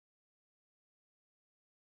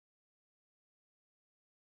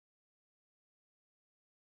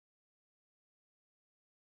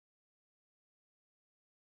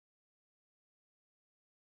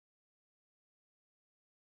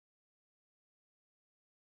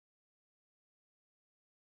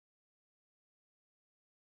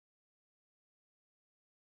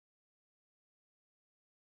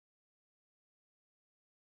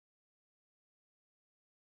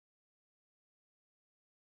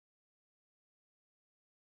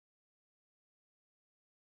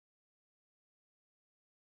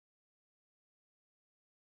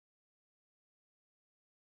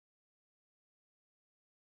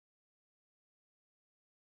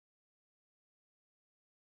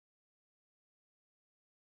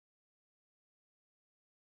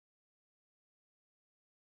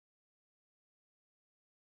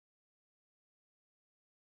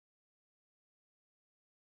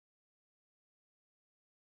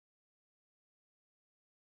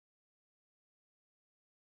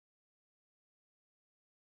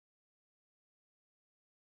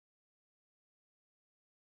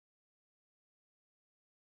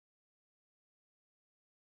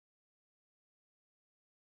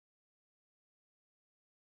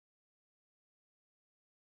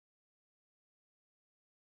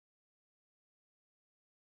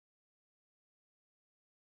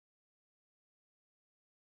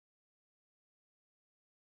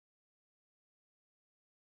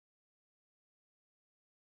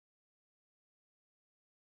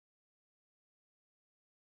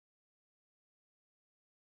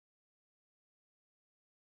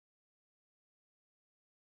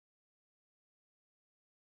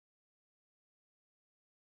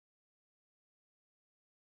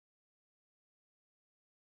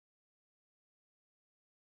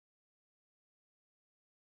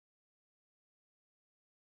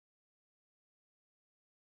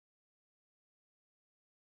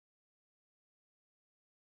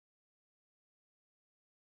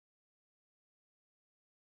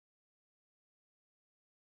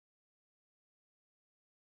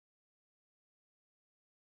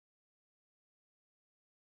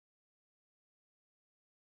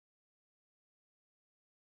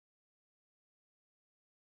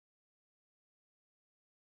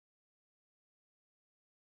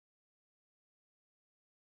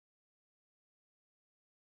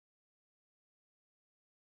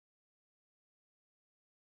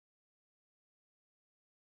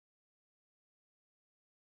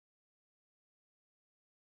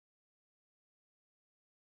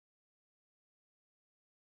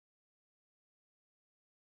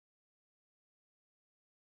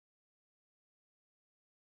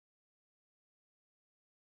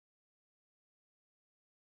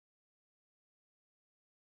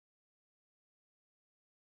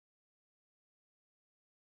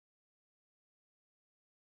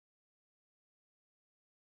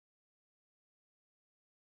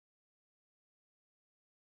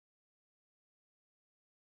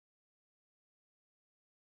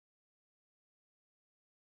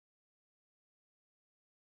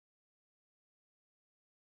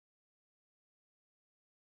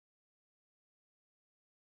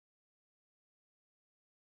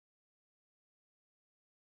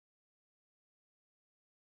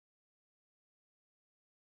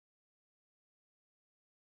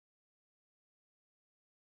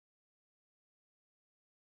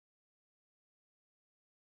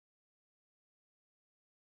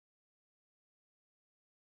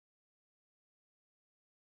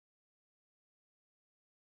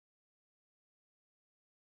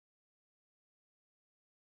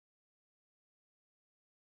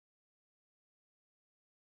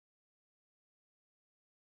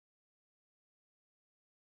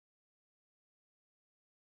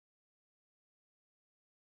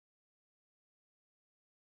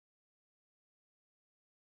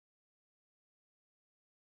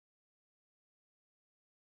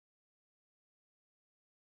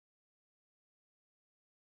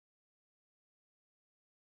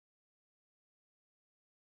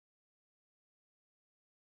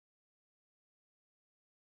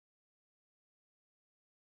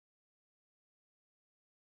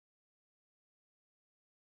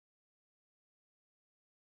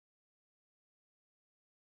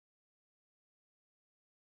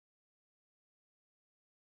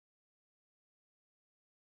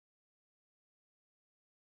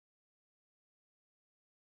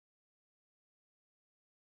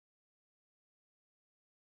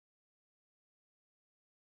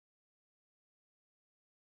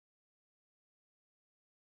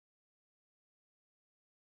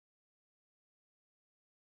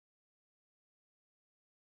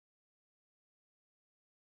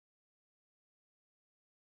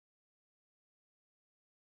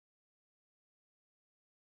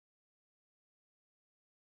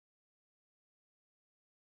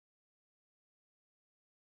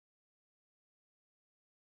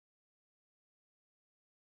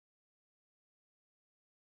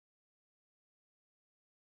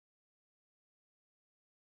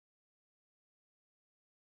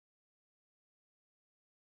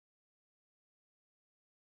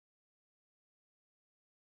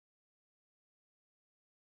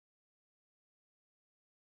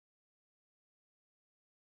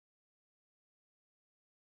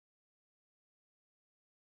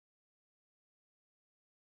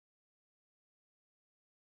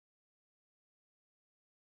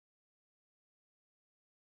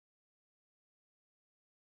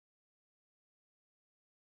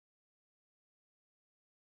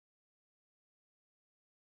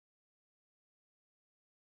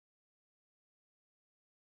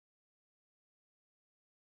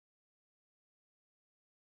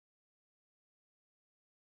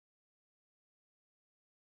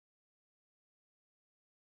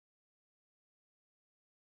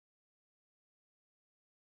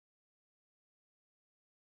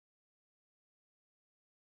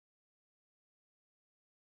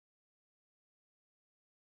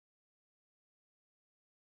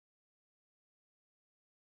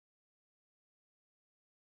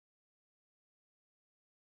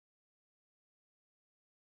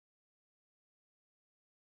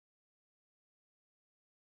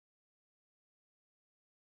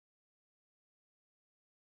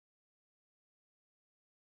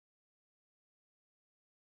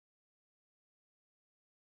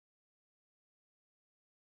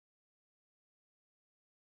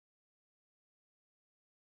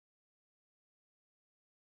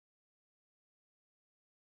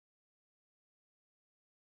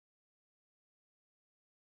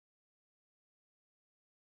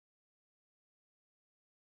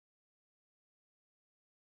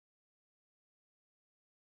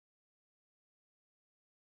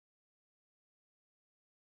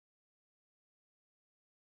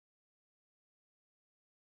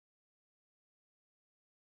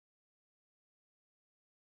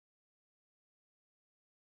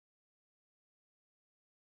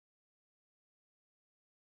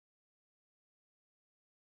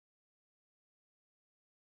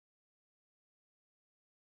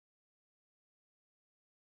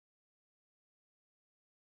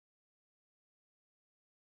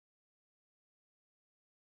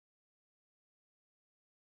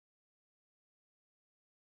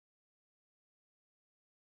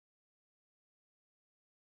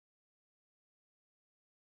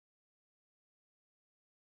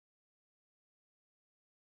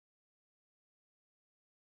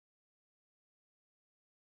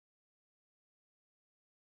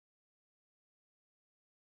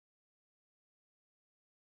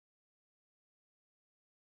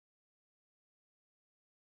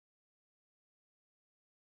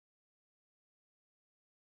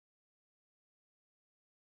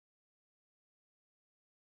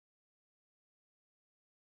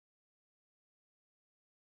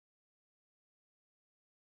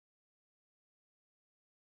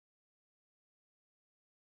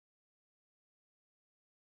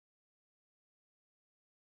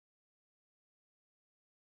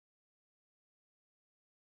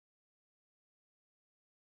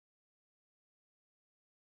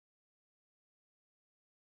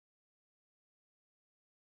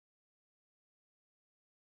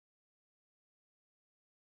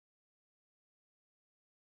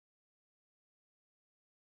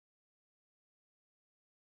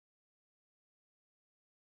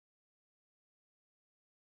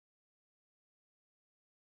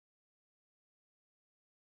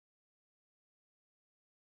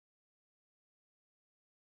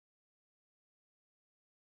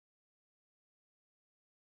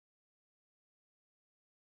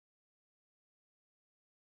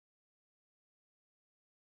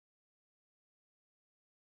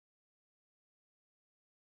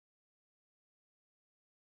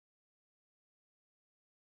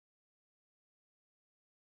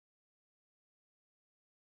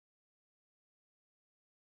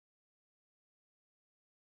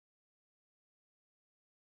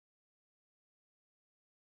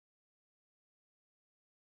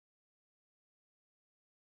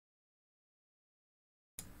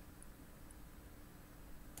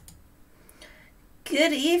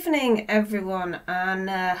Good evening, everyone,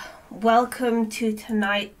 and welcome to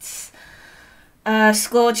tonight's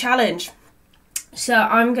score challenge. So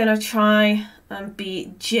I'm going to try and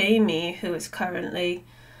beat Jamie, who is currently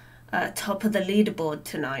top of the leaderboard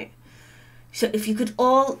tonight. So if you could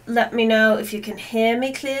all let me know if you can hear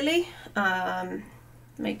me clearly.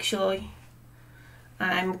 Make sure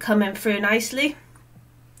I'm coming through nicely.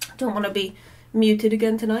 Don't want to be muted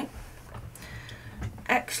again tonight.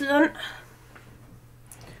 Excellent.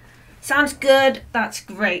 Sounds good. That's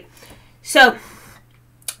great. So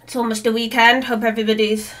it's almost a weekend. Hope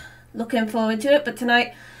everybody's looking forward to it. But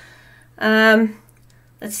tonight,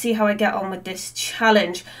 let's see how I get on with this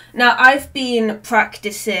challenge. Now, I've been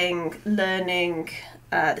practicing learning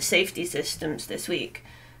the safety systems this week.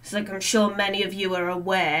 So like I'm sure many of you are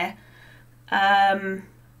aware, I'm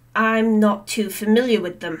not too familiar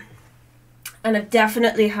with them. And I've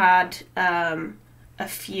definitely had a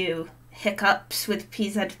few hiccups with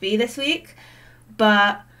PZB this week,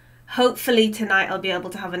 but hopefully tonight I'll be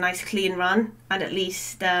able to have a nice clean run and at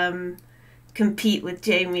least compete with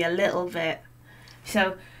Jamie a little bit.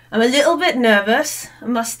 So I'm a little bit nervous, I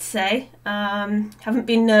must say. Haven't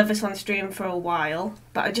been nervous on stream for a while,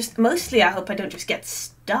 but I hope I don't just get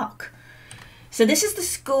stuck. So this is the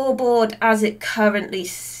scoreboard as it currently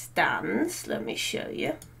stands. Let me show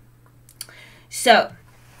you. So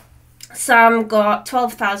Sam got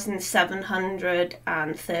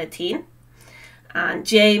 12,713 and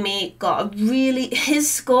Jamie got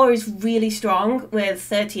his score is really strong with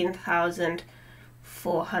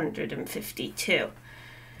 13,452.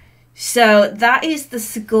 So that is the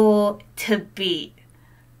score to beat.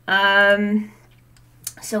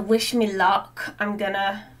 So wish me luck. I'm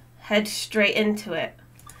gonna head straight into it.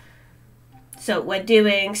 So we're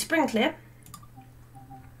doing spring clear.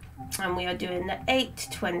 And we are doing the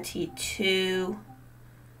 822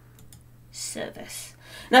 service.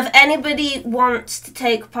 Now, if anybody wants to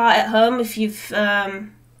take part at home, if you've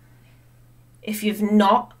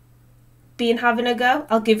not been having a go,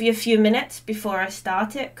 I'll give you a few minutes before I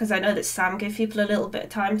start it, because I know that Sam gave people a little bit of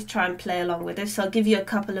time to try and play along with us. So I'll give you a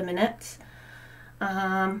couple of minutes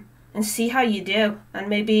and see how you do. And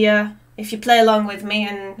maybe if you play along with me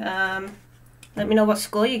and let me know what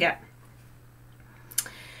score you get.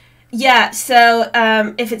 Yeah, so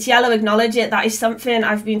if it's yellow, acknowledge it. That is something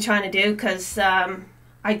I've been trying to do because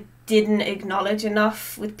I didn't acknowledge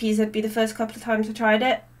enough with PZB the first couple of times I tried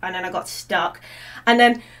it, and then I got stuck. And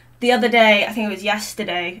then the other day, I think it was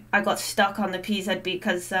yesterday, I got stuck on the PZB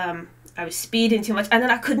because I was speeding too much, and then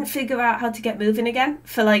I couldn't figure out how to get moving again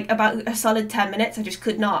for like about a solid 10 minutes. I just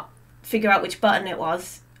could not figure out which button it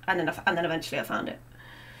was, and then eventually I found it.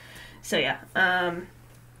 So yeah.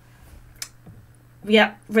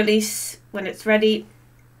 Yeah, release when it's ready.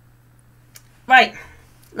 Right,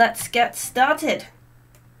 let's get started.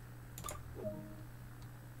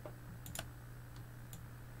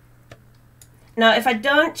 Now, if I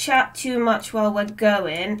don't chat too much while we're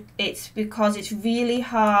going, it's because it's really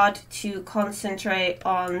hard to concentrate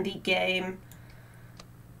on the game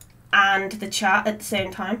and the chat at the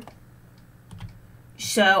same time.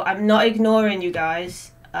 So I'm not ignoring you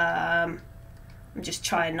guys. I'm just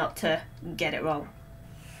trying not to get it wrong.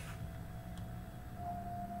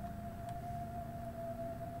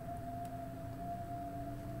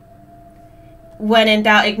 When in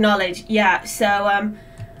doubt, acknowledge. Yeah, so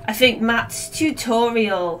I think Matt's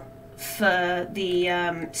tutorial for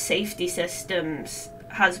the safety systems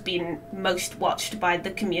has been most watched by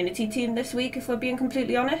the community team this week, if we're being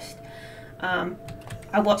completely honest.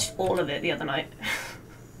 I watched all of it the other night.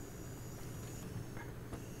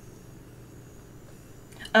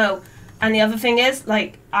 Oh, and the other thing is,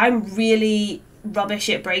 like, I'm really rubbish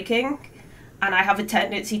at braking, and I have a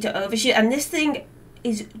tendency to overshoot, and this thing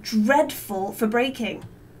is dreadful for braking.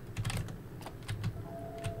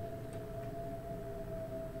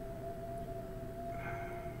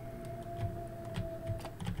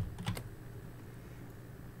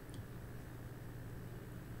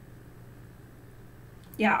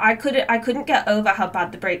 Yeah, I couldn't get over how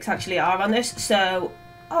bad the brakes actually are on this, so...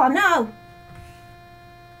 Oh, no!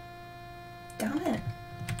 Damn it.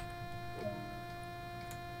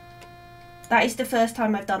 That is the first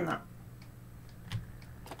time I've done that.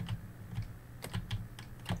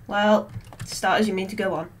 Well, start as you mean to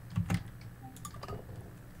go on.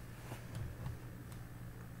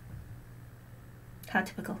 How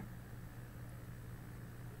typical.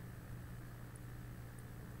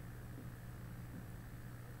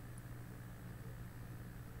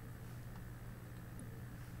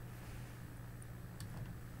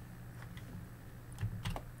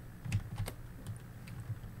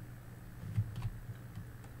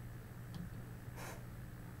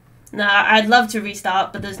 Nah, I'd love to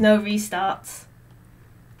restart, but there's no restarts.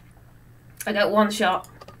 I got one shot.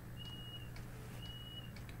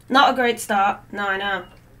 Not a great start. No, I know.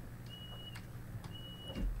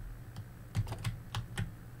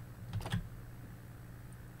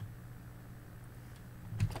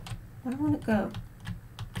 Where do I want to go?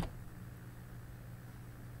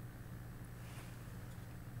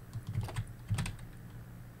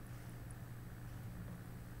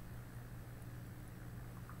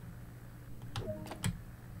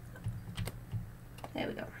 There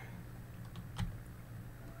we go.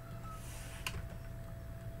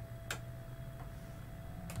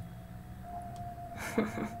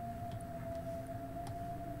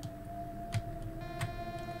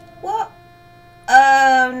 What?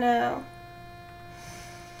 Oh no.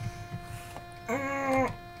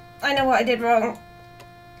 I know what I did wrong.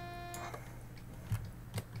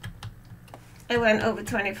 I went over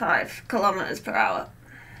 25 kilometers per hour.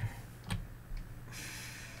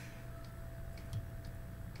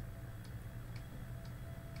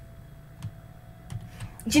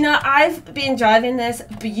 Do you know, I've been driving this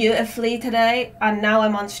beautifully today, and now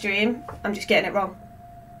I'm on stream. I'm just getting it wrong.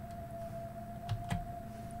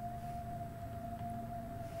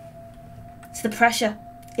 It's the pressure.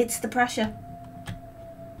 It's the pressure.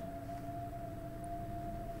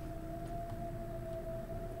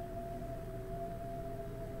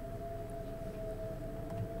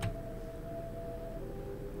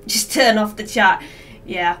 Just turn off the chat.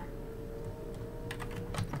 Yeah.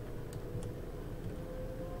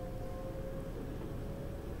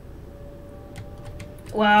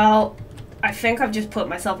 Well, I think I've just put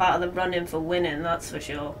myself out of the running for winning, that's for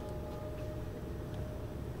sure.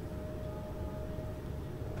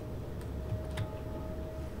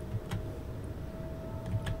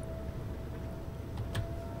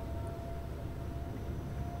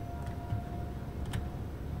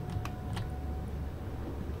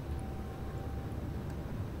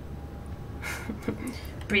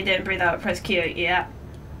 Breathe in, breathe out, press Q, yeah.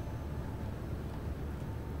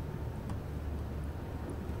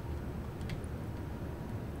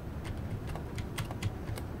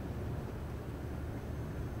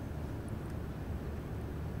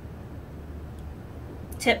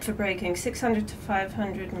 Tip for braking, 600 to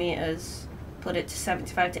 500 meters, put it to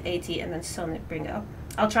 75 to 80 and then suddenly bring it up.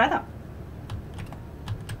 I'll try that.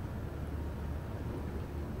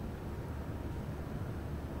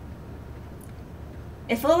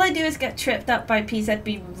 If all I do is get tripped up by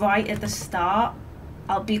PZB right at the start,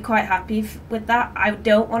 I'll be quite happy with that. I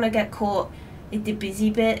don't want to get caught in the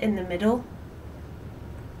busy bit in the middle.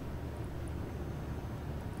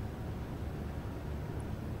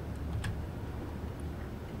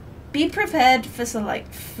 Be prepared for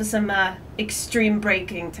some extreme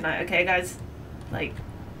braking tonight, okay, guys? Like,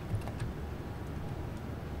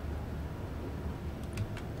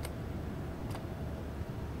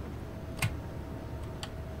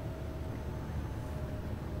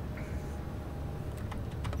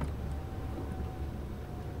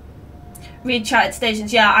 read chat at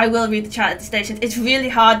stations. Yeah, I will read the chat at the stations. It's really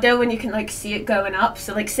hard though when you can like see it going up.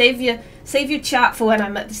 So like save your chat for when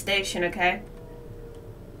I'm at the station, okay?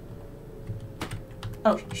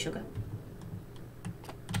 Oh, sugar.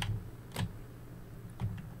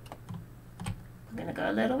 I'm gonna go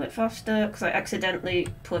a little bit faster because I accidentally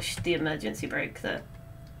pushed the emergency brake there.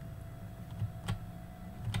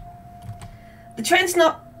 The train's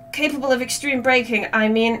not capable of extreme braking. I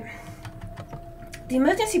mean, the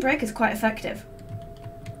emergency brake is quite effective.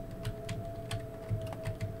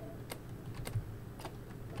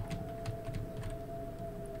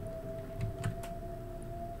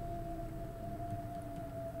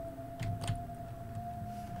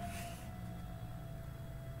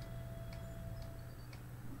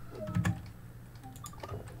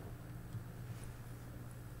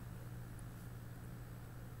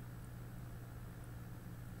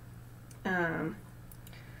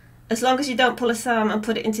 As long as you don't pull a Sam and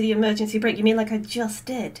put it into the emergency brake. You mean like I just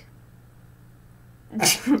did?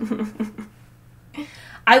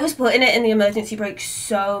 I was putting it in the emergency brake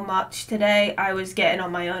so much today. I was getting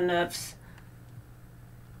on my own nerves.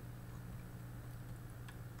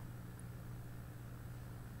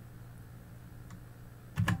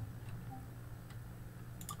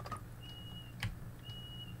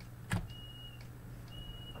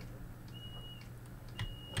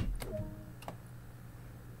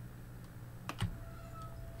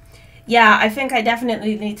 Yeah, I think I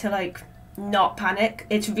definitely need to like not panic.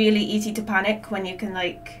 It's really easy to panic when you can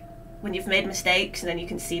like when you've made mistakes and then you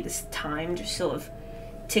can see this time just sort of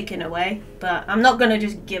ticking away. But I'm not gonna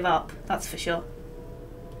just give up, that's for sure.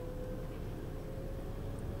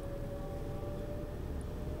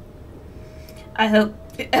 I hope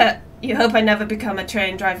you hope I never become a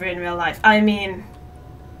train driver in real life. I mean,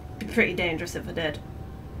 it'd be pretty dangerous if I did.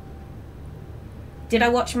 Did I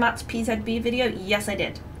watch Matt's PZB video? Yes, I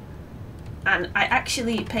did. And I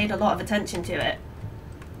actually paid a lot of attention to it.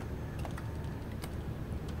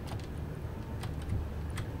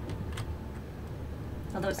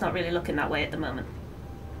 Although it's not really looking that way at the moment.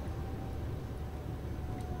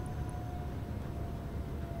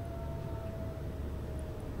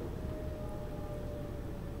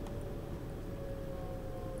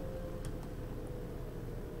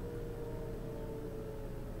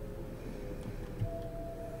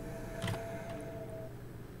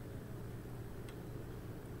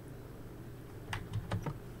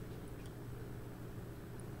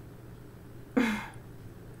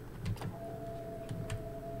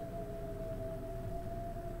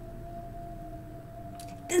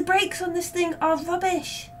 The brakes on this thing are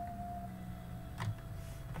rubbish.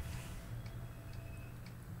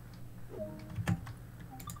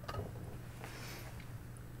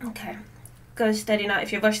 Okay. Go steady now.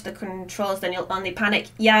 If you rush the controls, then you'll only panic.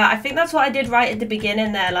 Yeah, I think that's what I did right at the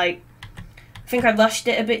beginning there. Like, I think I rushed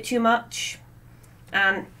it a bit too much.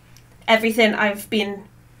 And everything I've been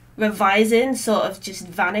revising sort of just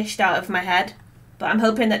vanished out of my head. But I'm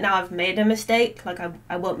hoping that now I've made a mistake. Like,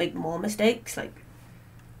 I won't make more mistakes. Like,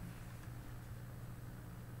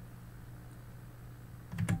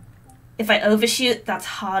 if I overshoot, that's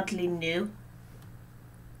hardly new.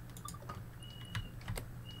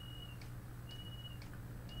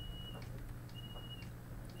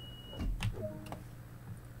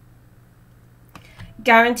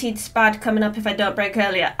 Guaranteed spad coming up if I don't brake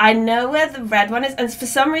earlier. I know where the red one is, and for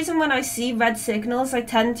some reason when I see red signals, I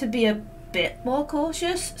tend to be a bit more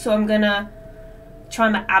cautious, so I'm gonna try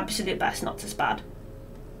my absolute best not to spad.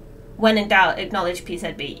 When in doubt, acknowledge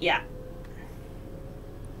PZB, yeah.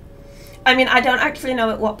 I mean, I don't actually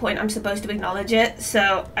know at what point I'm supposed to acknowledge it,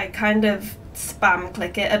 so I kind of spam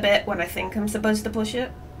click it a bit when I think I'm supposed to push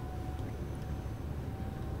it.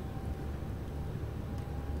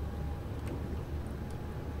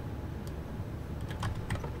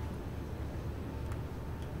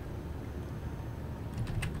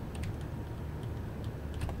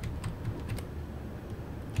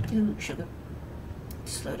 Ooh, sugar.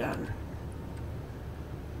 Slow down.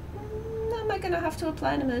 Am I gonna have to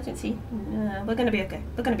apply an emergency? No, we're gonna be okay.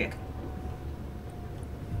 We're gonna be okay.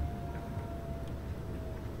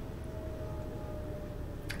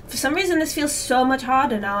 For some reason this feels so much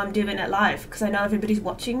harder now I'm doing it live, because I know everybody's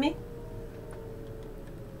watching me.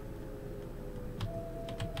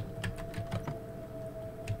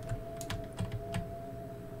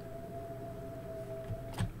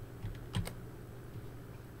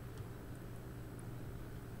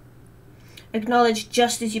 Acknowledge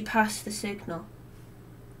just as you pass the signal.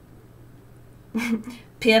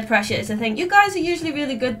 Peer pressure is a thing. You guys are usually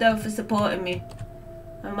really good though for supporting me,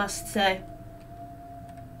 I must say.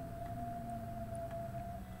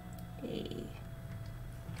 Hey.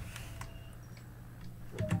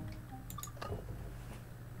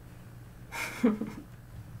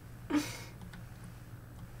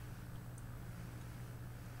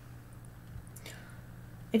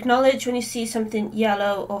 Acknowledge when you see something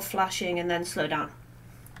yellow or flashing and then slow down.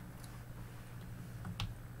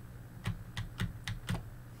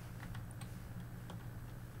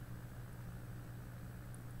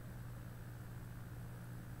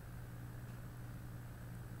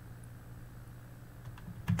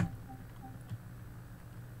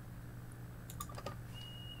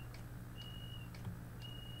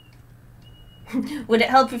 Would it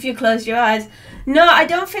help if you closed your eyes? No, I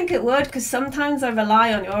don't think it would, because sometimes I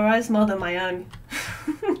rely on your eyes more than my own.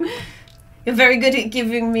 You're very good at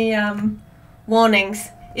giving me warnings.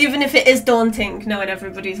 Even if it is daunting knowing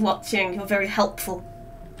everybody's watching, you're very helpful.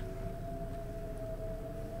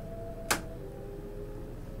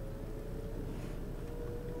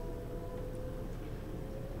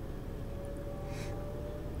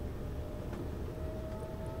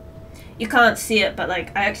 You can't see it, but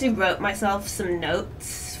like I actually wrote myself some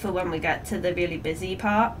notes for when we get to the really busy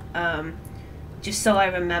part, just so I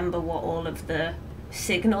remember what all of the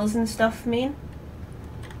signals and stuff mean.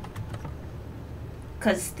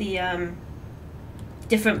 Because the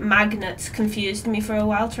different magnets confused me for a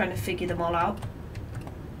while trying to figure them all out.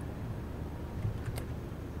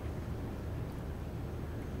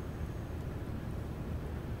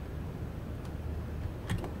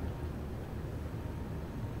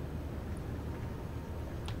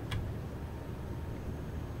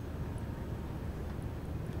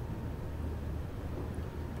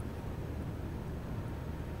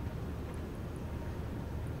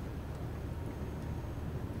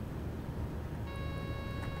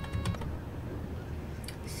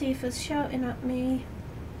 Tifa's shouting at me.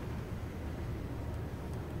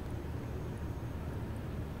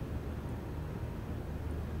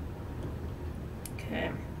 Okay.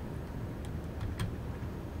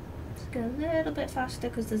 Let's go a little bit faster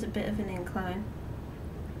because there's a bit of an incline.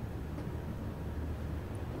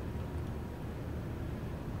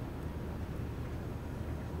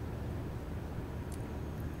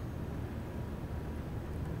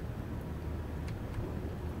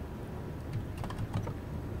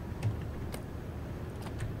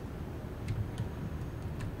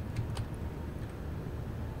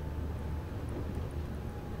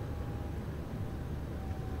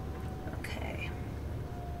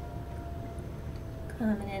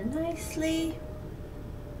 Coming in nicely.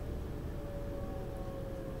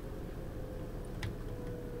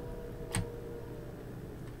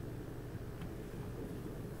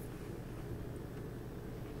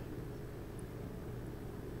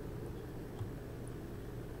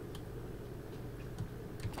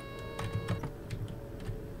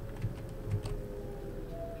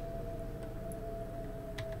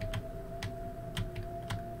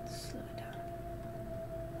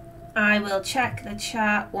 I will check the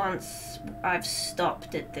chat once I've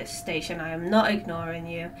stopped at this station. I am not ignoring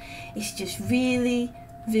you. It's just really,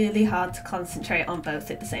 really hard to concentrate on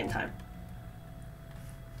both at the same time.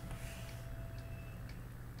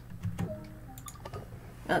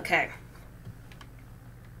 Okay.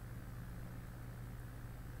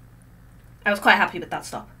 I was quite happy with that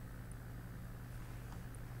stop.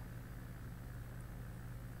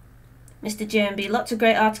 Mr. JMB, lots of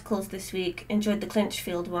great articles this week. Enjoyed the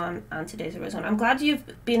Clinchfield one and today's Rose one. I'm glad you've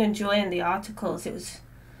been enjoying the articles. It was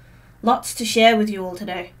lots to share with you all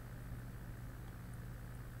today.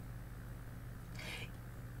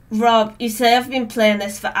 Rob, you say I've been playing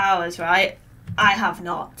this for hours, right? I have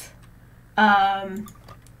not. I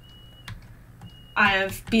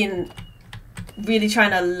have been really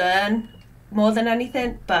trying to learn more than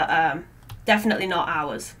anything, but definitely not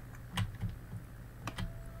hours.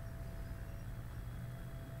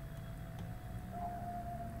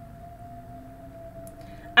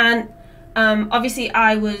 And obviously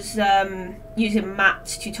I was using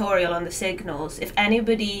Matt's tutorial on the signals. If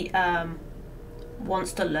anybody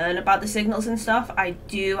wants to learn about the signals and stuff, I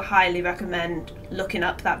do highly recommend looking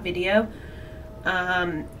up that video,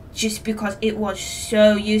 just because it was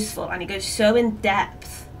so useful and it goes so in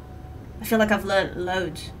depth. I feel like I've learnt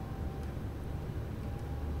loads.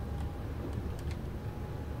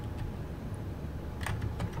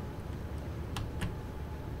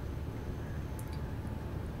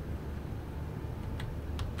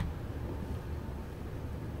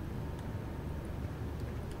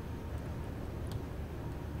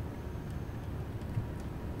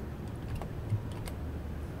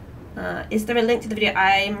 Is there a link to the video?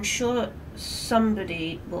 I'm sure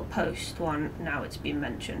somebody will post one now it's been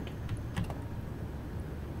mentioned.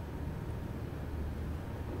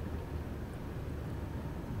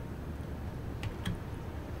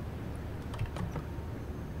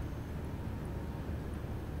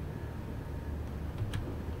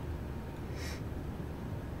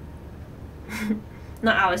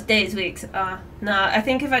 Not hours, days, weeks. No, I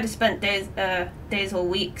think if I'd have spent days or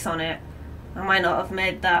weeks on it, I might not have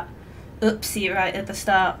made that oopsie right at the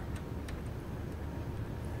start.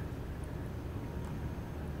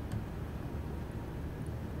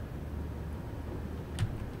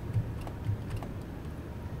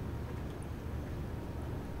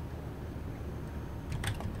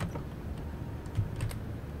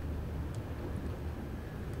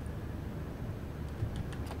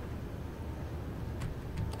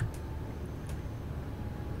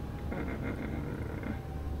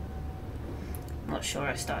 Not sure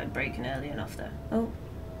I started braking early enough there. Oh.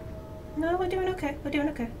 No, we're doing okay. We're doing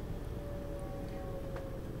okay.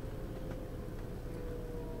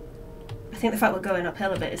 I think the fact we're going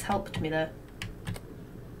uphill a bit has helped me there.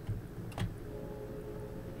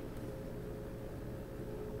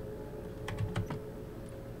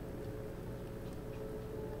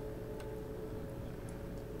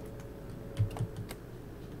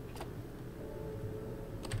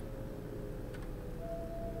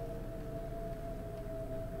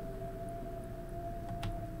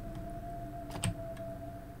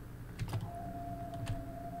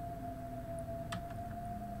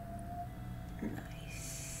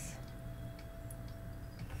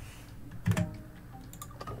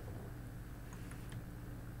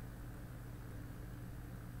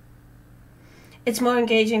 It's more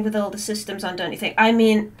engaging with all the systems on, don't you think? I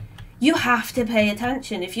mean, you have to pay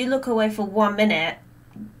attention. If you look away for 1 minute,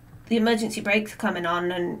 the emergency brakes are coming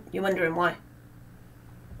on and you're wondering why.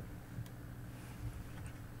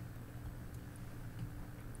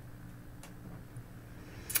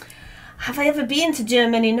 Have I ever been to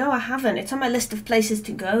Germany? No, I haven't. It's on my list of places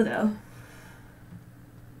to go, though.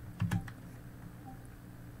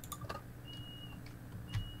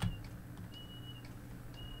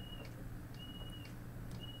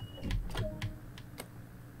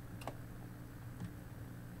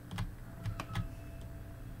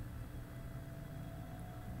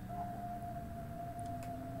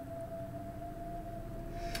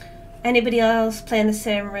 Anybody else playing the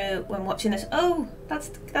same route when watching this? Oh, that's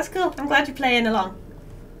cool. I'm glad you're playing along.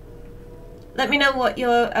 Let me know what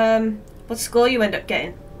your what score you end up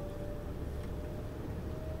getting.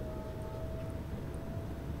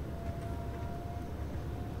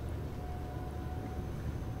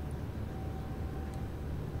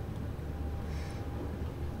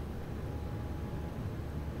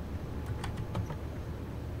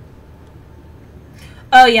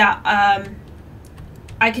 Oh yeah,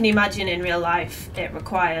 I can imagine in real life it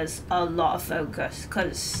requires a lot of focus,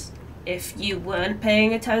 because if you weren't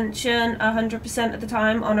paying attention 100% of the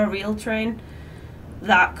time on a real train,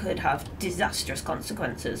 that could have disastrous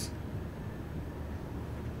consequences.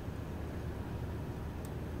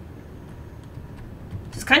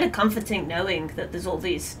 It's kind of comforting knowing that there's all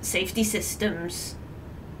these safety systems.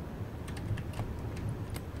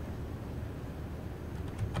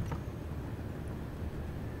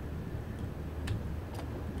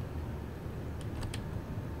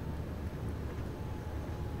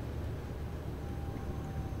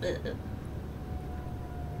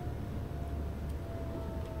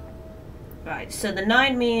 Right, so the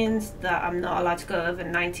 9 means that I'm not allowed to go over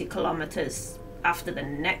 90 kilometers after the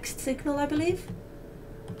next signal, I believe.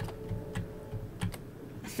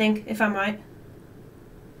 I think, if I'm right.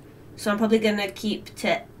 So I'm probably going to keep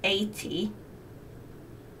to 80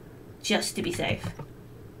 just to be safe.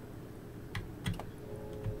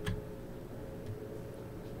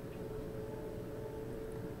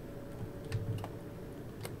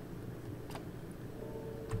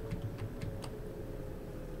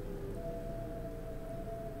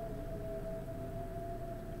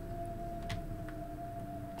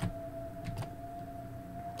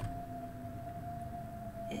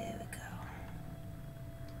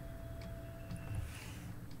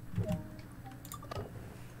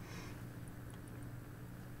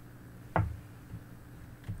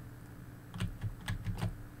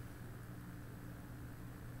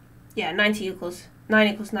 Yeah, 9 equals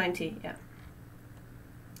 90, yeah.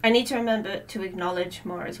 I need to remember to acknowledge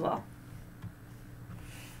more as well.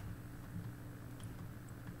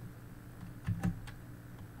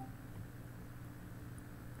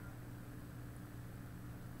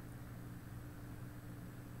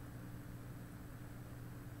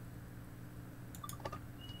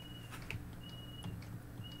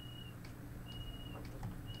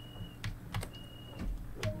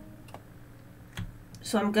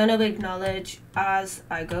 So I'm going to acknowledge as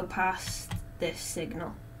I go past this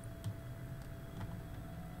signal.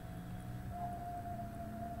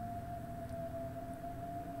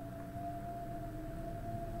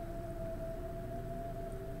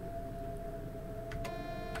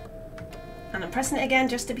 And I'm pressing it again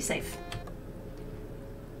just to be safe.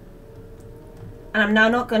 And I'm now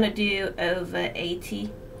not going to do over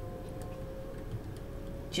 80,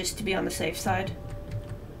 just to be on the safe side.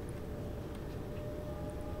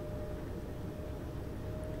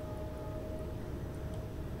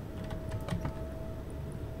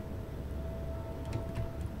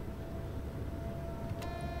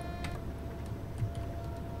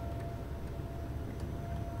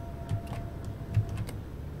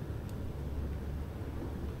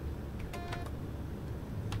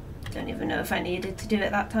 Don't even know if I needed to do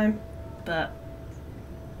it that time, but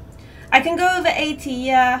I can go over 80,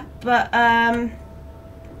 yeah, but I'd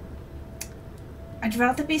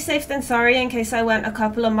rather be safe than sorry in case I went a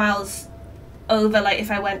couple of miles over, like if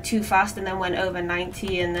I went too fast and then went over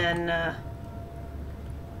 90 and then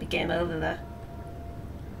be game over there.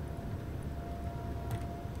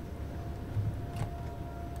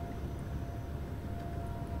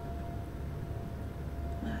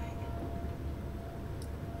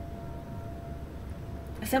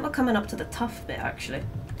 I think we're coming up to the tough bit, actually.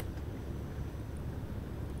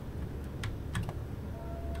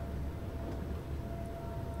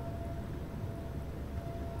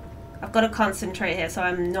 I've got to concentrate here, so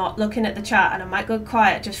I'm not looking at the chat, and I might go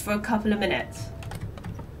quiet just for a couple of minutes.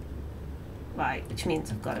 Right, which means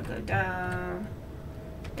I've got to go down,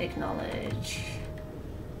 acknowledge,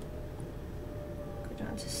 go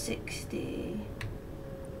down to 60.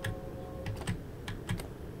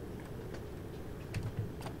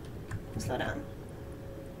 Slow down.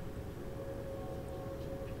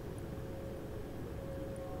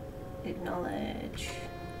 Acknowledge.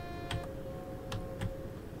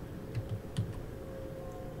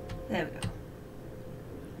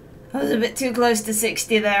 I was a bit too close to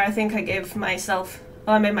 60 there. I think I gave myself...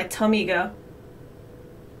 Oh, I made my tummy go.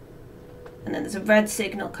 And then there's a red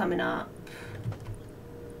signal coming up.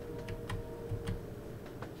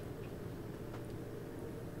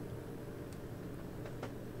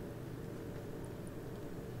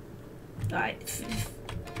 Right.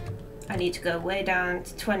 I need to go way down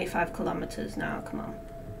to 25 kilometers now. Come on.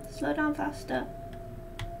 Slow down faster.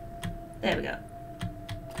 There we go.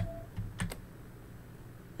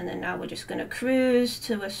 And then now we're just going to cruise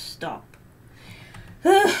to a stop.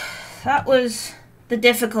 That was the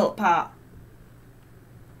difficult part.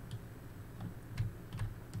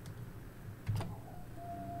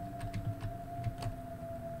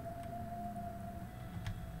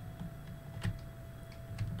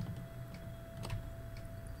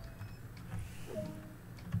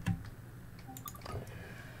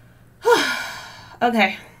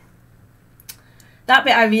 Okay. That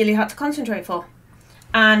bit I really had to concentrate for.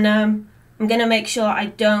 And I'm going to make sure I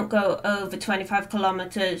don't go over 25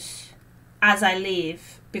 kilometers as I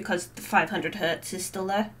leave because the 500 hertz is still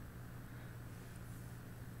there.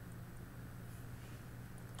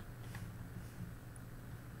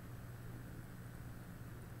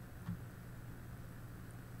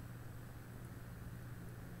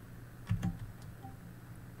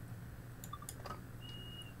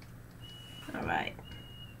 All right.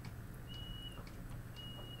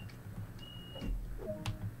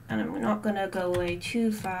 And I'm not going to go away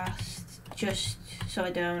too fast, just so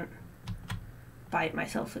I don't bite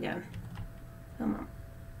myself again. Come on.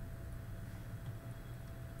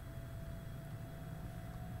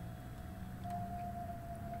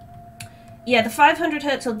 Yeah, the 500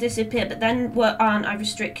 hertz will disappear, but then aren't I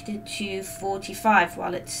restricted to 45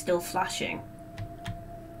 while it's still flashing?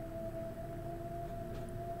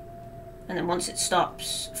 And then once it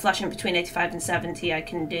stops flashing between 85 and 70, I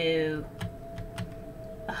can do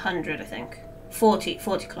 100, I think. 40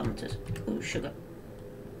 kilometers. Ooh, sugar.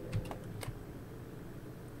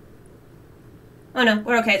 Oh no,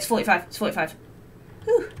 we're okay, it's 45, it's 45.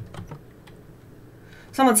 Whew.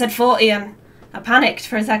 Someone said 40 and I panicked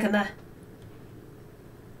for a second there.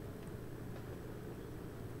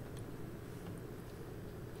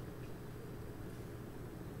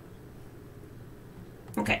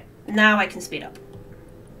 Okay, now I can speed up.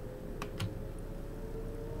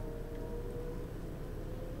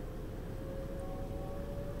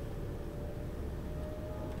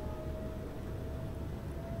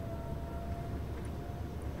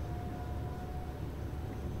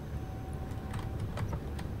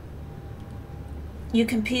 You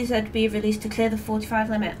can PZB released to clear the 45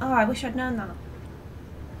 limit. Oh, I wish I'd known that.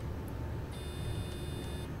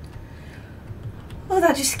 Oh,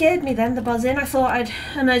 that just scared me then, the buzz-in. I thought I'd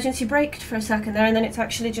emergency braked for a second there, and then it's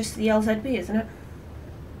actually just the LZB, isn't it?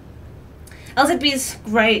 LZB is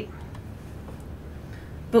great.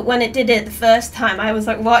 But when it did it the first time, I was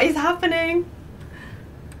like, what is happening?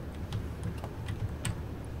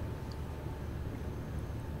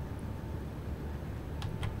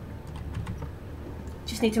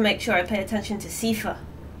 Just need to make sure I pay attention to SIFA.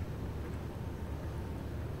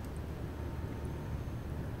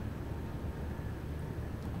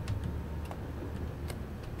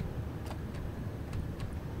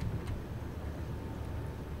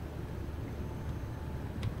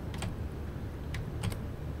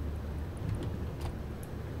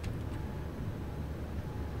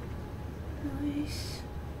 Nice.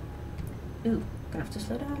 Ooh, gonna have to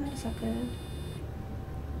slow down in a second.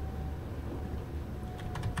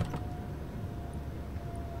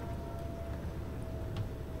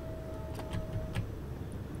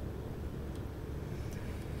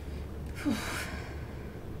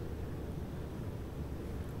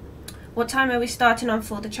 What time are we starting on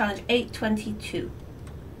for the challenge? 8:22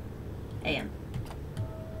 AM.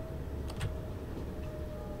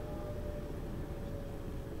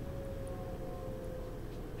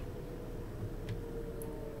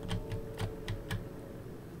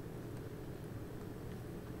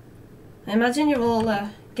 I imagine you're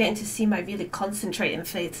all getting to see my really concentrating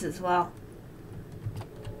face as well.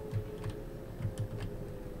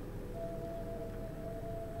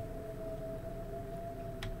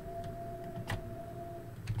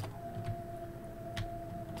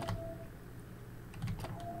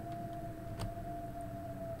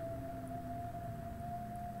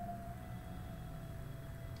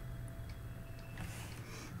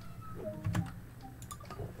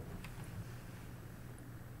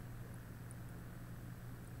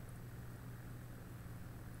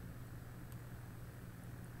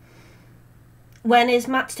 When is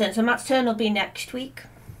Matt's turn? So Matt's turn will be next week.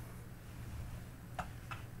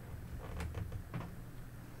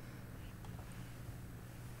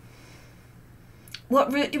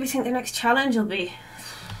 What route do we think the next challenge will be?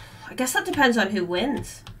 I guess that depends on who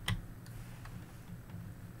wins.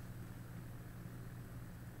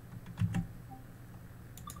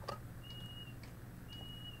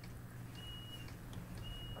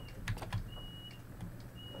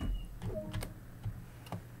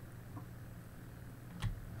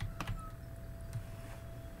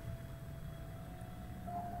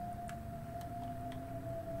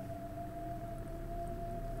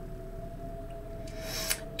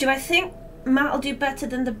 Do I think Matt will do better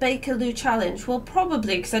than the Bakerloo challenge? Well,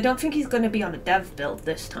 probably, because I don't think he's going to be on a dev build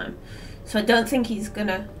this time. So I don't think he's going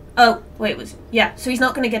to... Oh, wait, yeah, so he's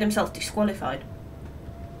not going to get himself disqualified.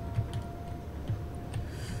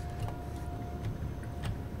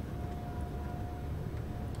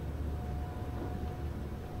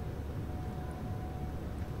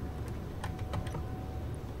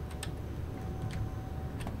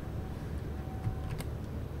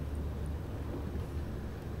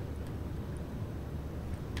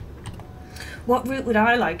 What route would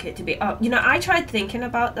I like it to be? Oh, you know, I tried thinking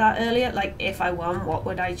about that earlier. Like, if I won, what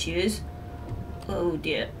would I choose? Oh,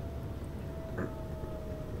 dear.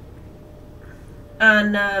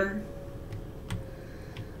 And,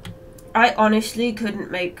 I honestly couldn't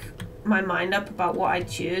make my mind up about what I'd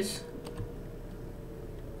choose.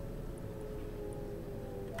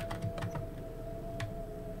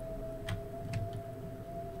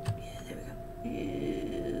 Yeah, there we go.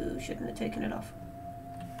 You shouldn't have taken it off.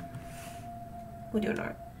 We're doing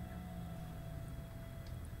alright.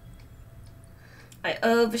 I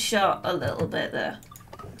overshot a little bit there.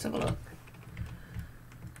 Let's have a look.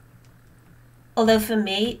 Although for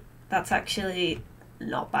me, that's actually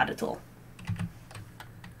not bad at all.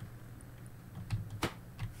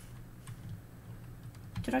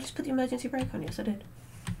 Did I just put the emergency brake on? Yes, I did.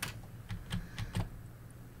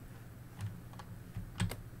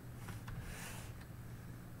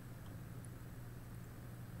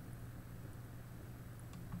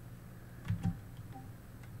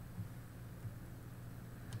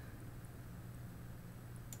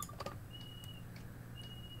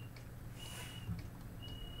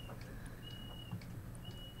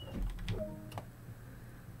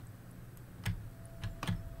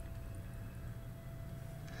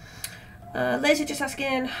 Laser just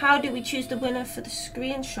asking, how do we choose the winner for the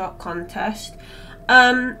screenshot contest?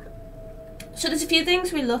 So there's a few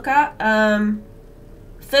things we look at.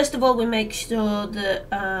 First of all, we make sure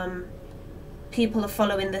that people are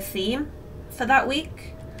following the theme for that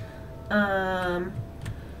week. And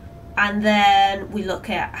then we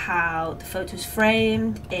look at how the photo's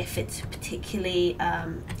framed, if it's a particularly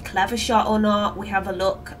clever shot or not. We have a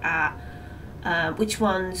look at which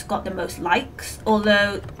one's got the most likes.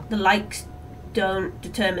 Although the likes don't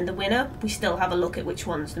determine the winner, we still have a look at which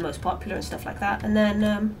one's the most popular and stuff like that. And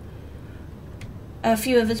then a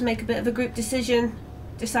few of us make a bit of a group decision,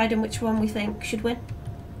 deciding which one we think should win.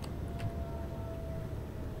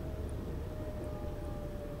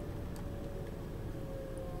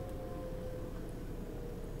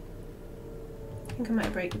 I think I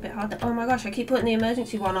might brake a bit harder. Oh my gosh, I keep putting the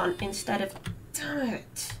emergency one on instead of... Damn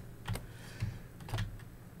it.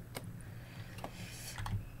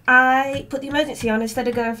 I put the emergency on instead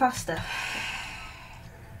of going faster.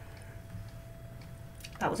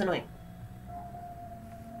 That was annoying.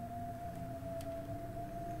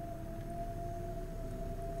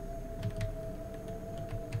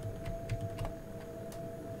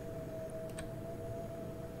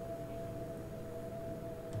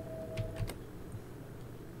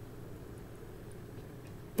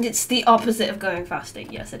 It's the opposite of going faster.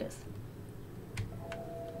 Yes, it is.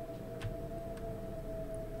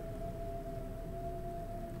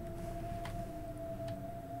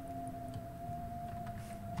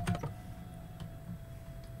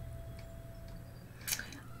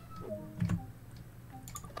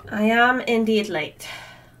 I am indeed late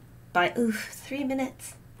by 3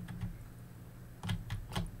 minutes.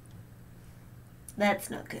 That's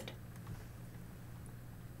not good.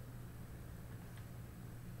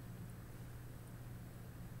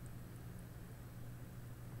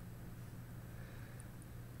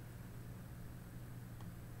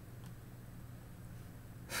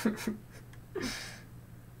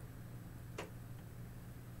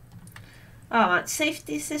 Oh man,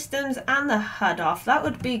 safety systems and the HUD off. That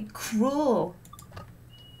would be cruel.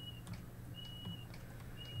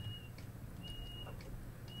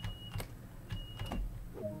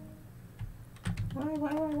 Why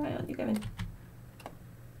aren't you going?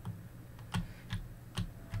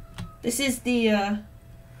 This is the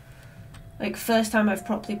like first time I've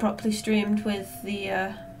properly streamed with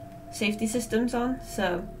the safety systems on,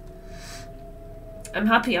 so I'm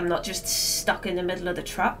happy I'm not just stuck in the middle of the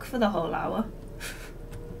truck for the whole hour.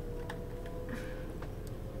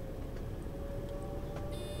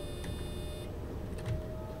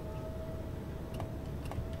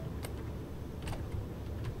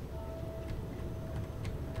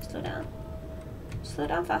 Slow down. Slow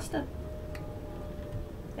down faster.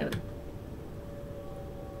 There we go.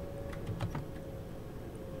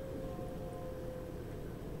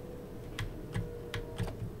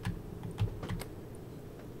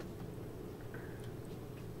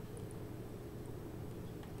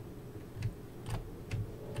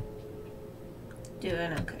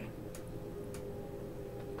 Doing okay.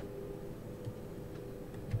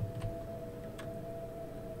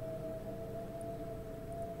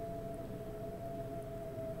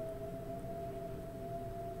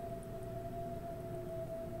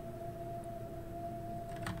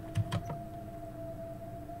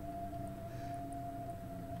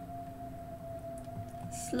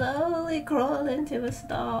 Slowly crawl into a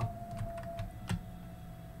stop.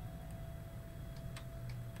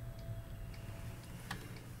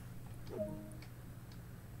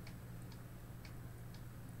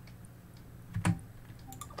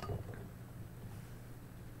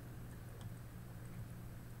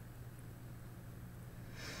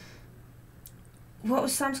 What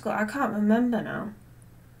was Sam's score? I can't remember now.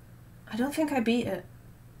 I don't think I beat it.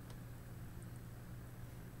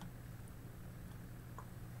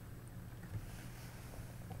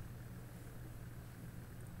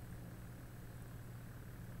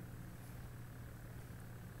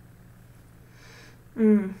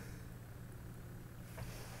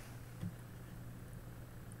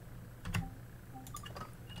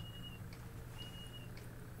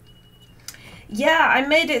 Yeah, I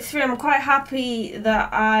made it through. I'm quite happy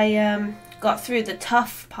that I got through the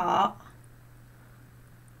tough part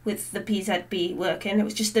with the PZB working. It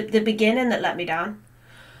was just the beginning that let me down.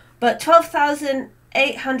 But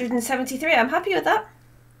 12,873, I'm happy with that.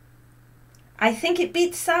 I think it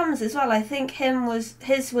beats Sam's as well. I think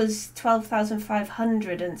his was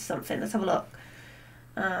 12,500 and something. Let's have a look.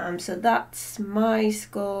 So that's my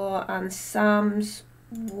score, and Sam's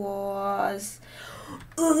was...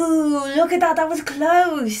 Ooh, look at that. That was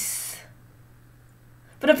close.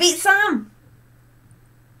 But I beat Sam.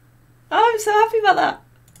 Oh, I'm so happy about that.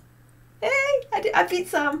 Hey, I beat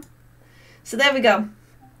Sam. So there we go.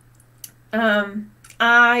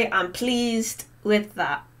 I am pleased with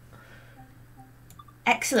that.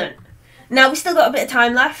 Excellent. Now we've still got a bit of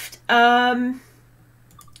time left. So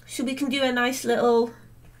we can do a nice little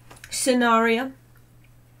scenario.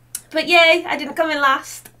 But yay, I didn't come in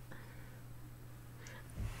last.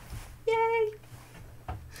 Yay.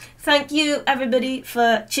 Thank you everybody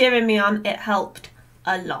for cheering me on. It helped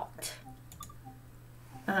a lot.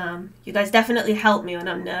 You guys definitely help me when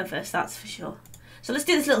I'm nervous, that's for sure. So let's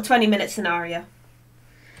do this little 20-minute scenario.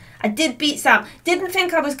 I did beat Sam. Didn't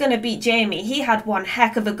think I was going to beat Jamie. He had one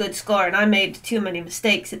heck of a good score and I made too many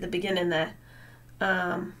mistakes at the beginning there.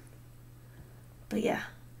 But yeah,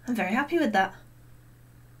 I'm very happy with that.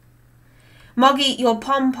 Moggy, your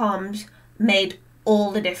pom-poms made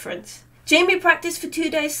all the difference. Jamie practiced for 2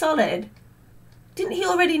 days solid. Didn't he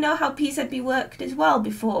already know how PZB worked as well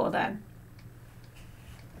before then?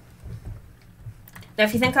 Now,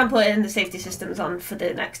 if you think I'm putting the safety systems on for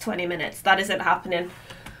the next 20 minutes, that isn't happening.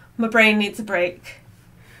 My brain needs a break.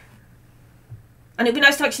 And it'd be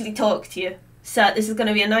nice to actually talk to you. So this is going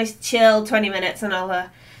to be a nice chill 20 minutes and I'll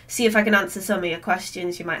see if I can answer some of your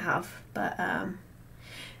questions you might have. But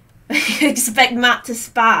expect Matt to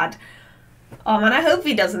spad. Oh man, I hope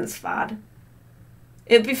he doesn't spad.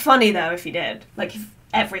 It'd be funny though if he did. Like if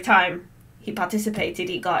every time he participated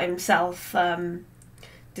he got himself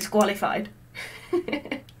disqualified.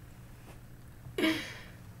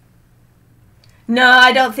 No,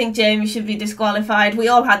 I don't think Jamie should be disqualified. We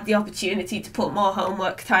all had the opportunity to put more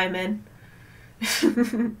homework time in.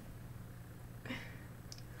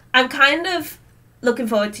 I'm kind of looking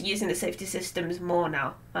forward to using the safety systems more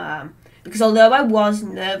now. Because although I was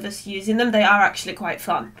nervous using them, they are actually quite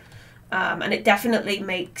fun. And it definitely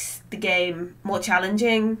makes the game more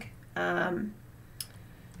challenging. Because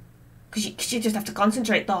you just have to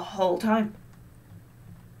concentrate the whole time.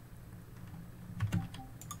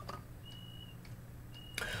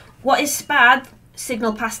 What is SPAD?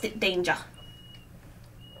 Signal past it, danger.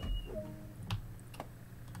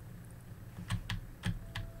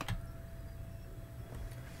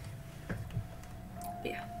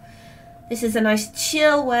 Yeah. This is a nice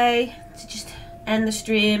chill way to just end the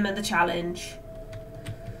stream and the challenge.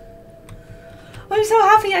 I'm so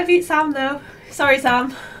happy I beat Sam though. Sorry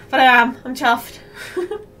Sam, but I am. I'm chuffed.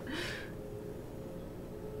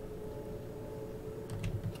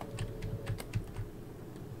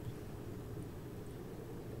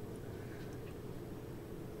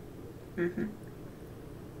 Mm-hmm.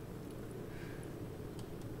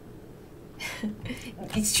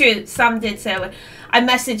 It's true, Sam did say, I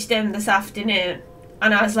messaged him this afternoon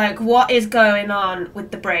and I was like, what is going on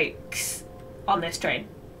with the brakes on this train?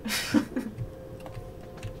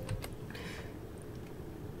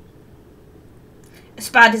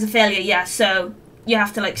 SPAD is a failure, yeah, so you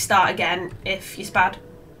have to like start again if you SPAD.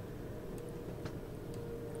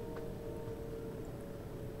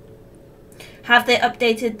 Have they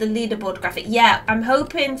updated the leaderboard graphic? Yeah, I'm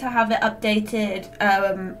hoping to have it updated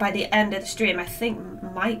by the end of the stream. I think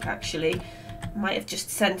Mike actually might have just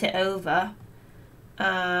sent it over.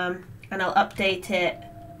 And I'll update it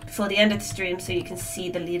before the end of the stream so you can see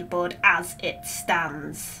the leaderboard as it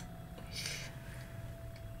stands.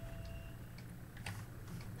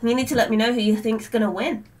 You need to let me know who you think's going to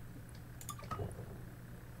win.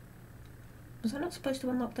 Was I not supposed to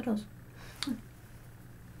unlock the doors?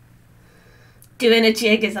 Doing a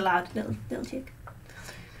jig is allowed. Little jig.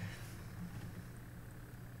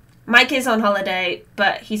 Mike is on holiday,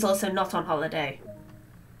 but he's also not on holiday.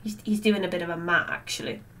 He's doing a bit of a mat,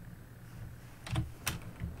 actually.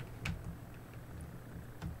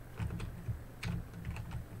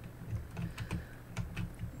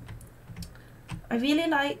 I really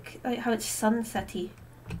like how it's sunsetty.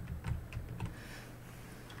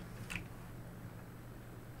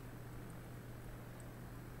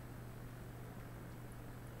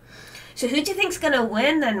 So who do you think's gonna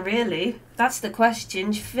win then, really? That's the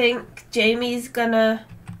question. Do you think Jamie's gonna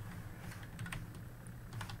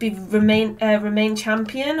remain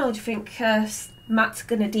champion, or do you think Matt's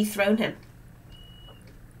gonna dethrone him?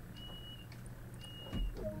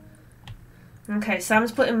 Okay,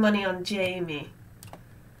 Sam's putting money on Jamie.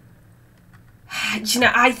 Do you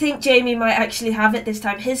know, I think Jamie might actually have it this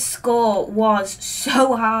time. His score was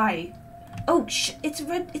so high. Oh, it's a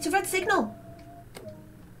red signal.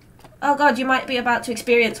 Oh god, you might be about to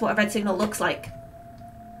experience what a red signal looks like.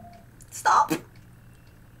 Stop! Look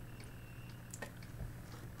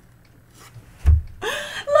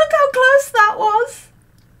how close that was!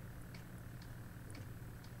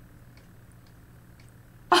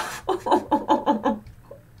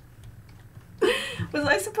 Was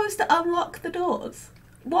I supposed to unlock the doors?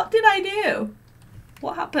 What did I do?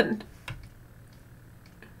 What happened?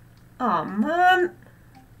 Oh man.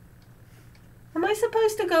 Am I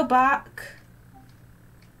supposed to go back?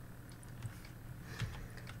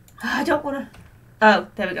 I don't want to... Oh,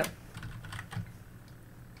 there we go.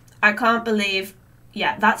 I can't believe...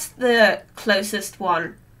 Yeah, that's the closest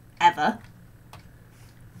one ever.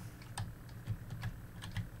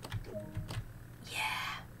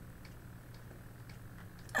 Yeah.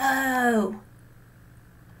 Oh.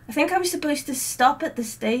 I think I was supposed to stop at the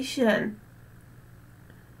station.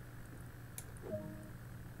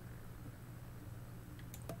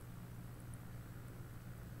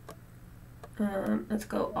 Let's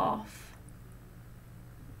go off.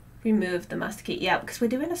 Remove the master key. Yeah, because we're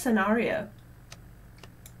doing a scenario.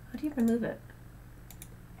 How do you remove it?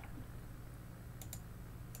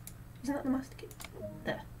 Isn't that the master key?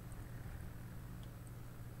 There.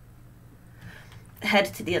 Head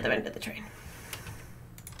to the other end of the train.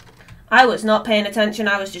 I was not paying attention.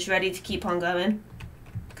 I was just ready to keep on going.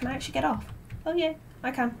 Can I actually get off? Oh yeah,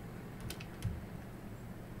 I can.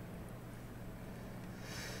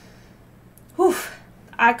 Whew.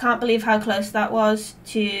 I can't believe how close that was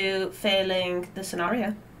to failing the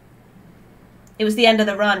scenario. It was the end of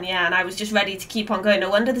the run, yeah, and I was just ready to keep on going.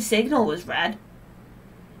 No wonder the signal was red.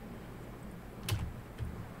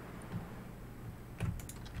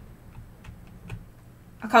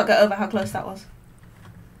 I can't get over how close that was.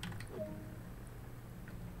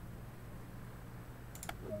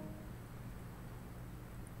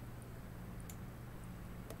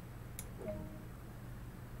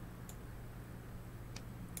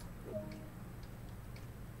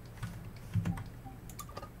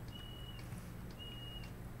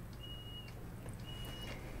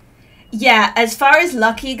 Yeah, as far as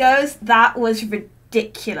lucky goes, that was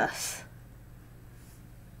ridiculous.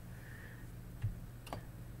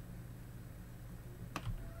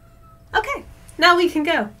 Okay, now we can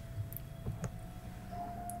go.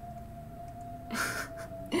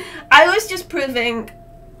 I was just proving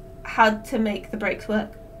how to make the brakes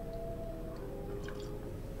work.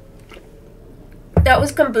 That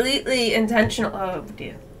was completely intentional. Oh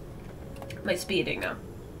dear. Am I speeding now?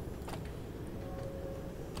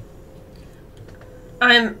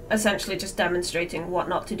 I'm essentially just demonstrating what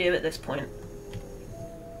not to do at this point.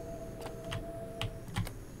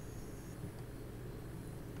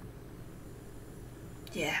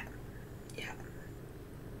 Yeah. Yeah.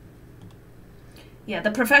 Yeah, the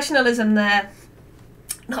professionalism there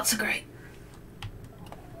Not so great.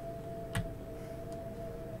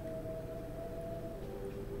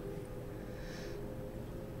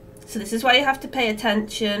 So this is why you have to pay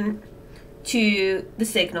attention to the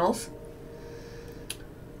signals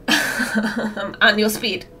and your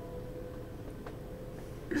speed.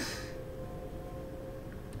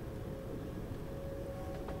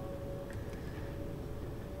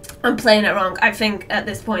 I'm playing it wrong. I think at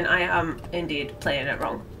this point I am indeed playing it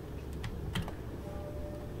wrong.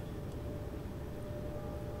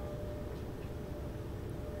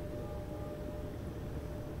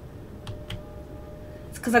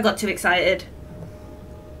 It's because I got too excited.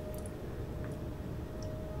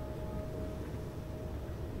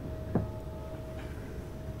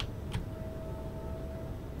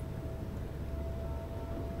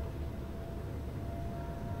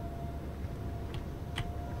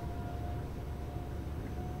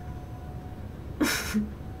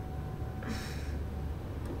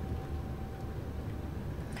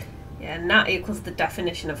 Yeah, nat equals the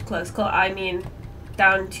definition of close call. I mean,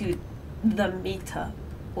 down to the meter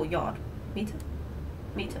or yard. Meter?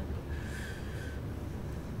 Meter.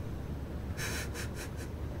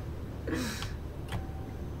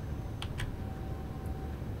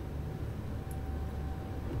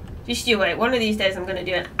 Just you wait. One of these days I'm going to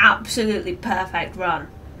do an absolutely perfect run.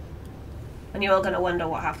 And you're all going to wonder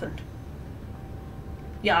what happened.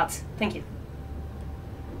 Yards. Thank you.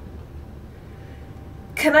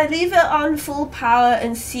 Can I leave it on full power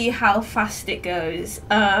and see how fast it goes?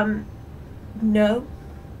 No.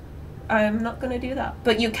 I'm not going to do that.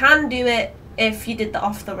 But you can do it if you did the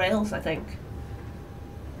off the rails, I think.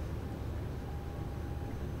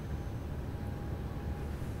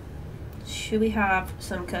 Should we have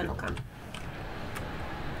some kernel cam?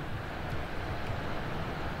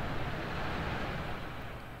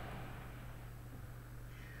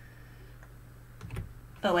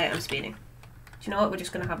 Oh wait, I'm speeding. Do you know what? We're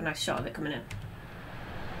just going to have a nice shot of it coming in.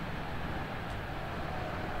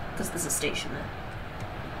 Because there's a station there.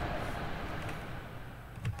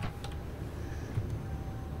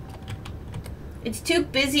 It's too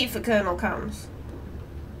busy for kernel cams.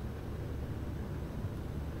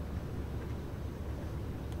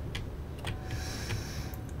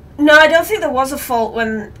 No, I don't think there was a fault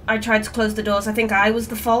when I tried to close the doors. I think I was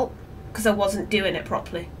the fault because I wasn't doing it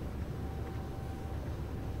properly.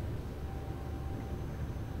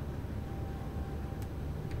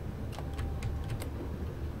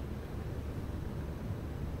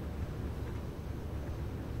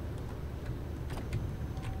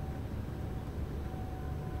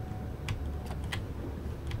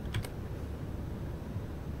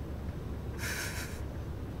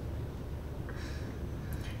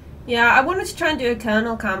 Yeah, I wanted to try and do a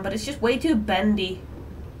kernel cam, but it's just way too bendy.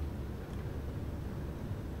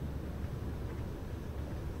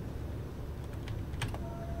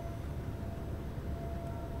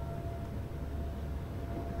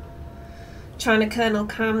 Trying to kernel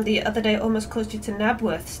cam the other day almost caused you to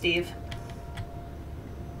Nabworth, Steve.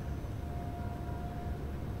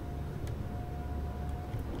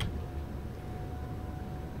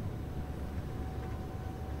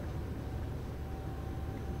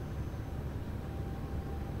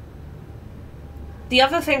 The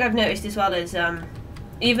other thing I've noticed as well is,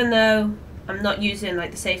 even though I'm not using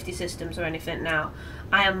like the safety systems or anything now,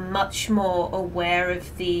 I am much more aware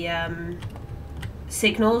of the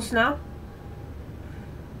signals now.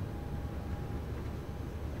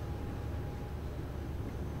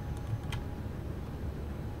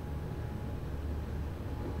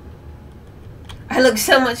 I look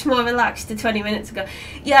so much more relaxed to 20 minutes ago.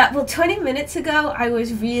 Yeah, well, 20 minutes ago I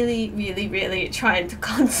was really trying to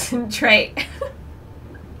concentrate.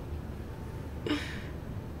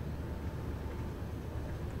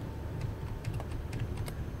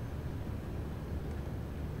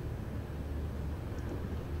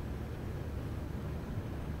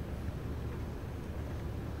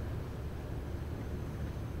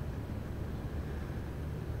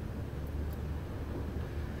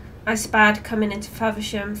 I spad coming into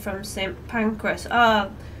Faversham from St Pancras. Oh,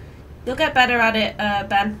 you'll get better at it,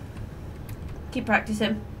 Ben. Keep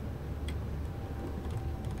practicing.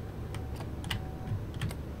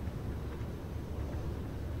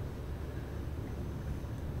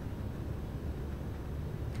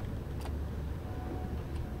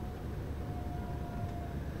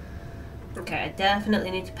 Okay, I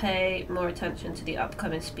definitely need to pay more attention to the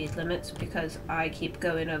upcoming speed limits because I keep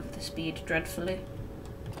going over the speed dreadfully.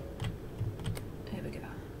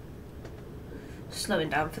 Slowing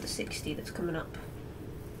down for the 60 that's coming up.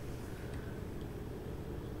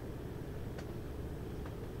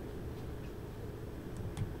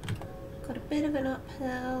 Got a bit of an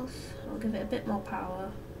uphill. I'll give it a bit more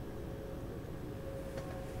power.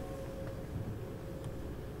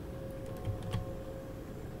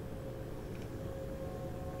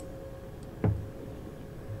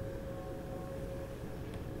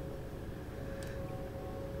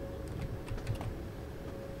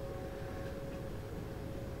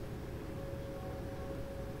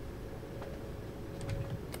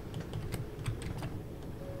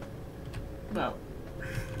 Well,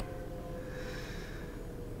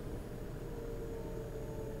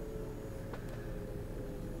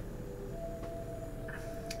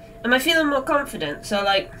 am I feeling more confident? So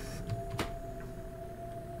like,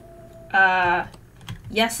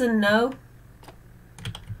 yes and no.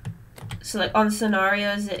 So like on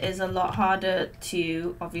scenarios, it is a lot harder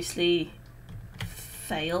to obviously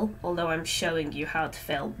fail, although I'm showing you how to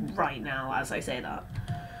fail right now as I say that.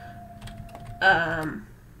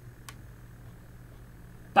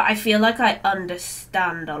 But I feel like I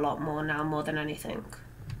understand a lot more now, more than anything.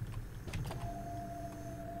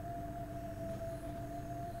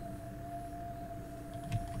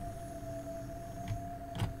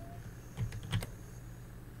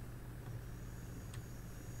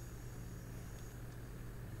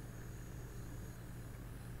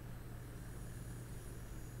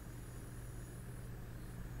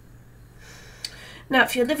 Now,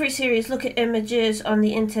 for your livery series, look at images on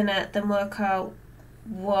the internet, then work out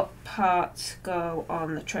what parts go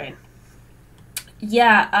on the train.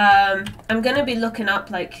 Yeah, I'm going to be looking up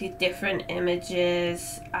like different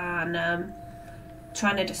images and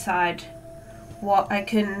trying to decide what I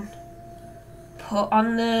can put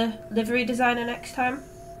on the livery designer next time.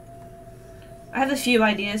 I have a few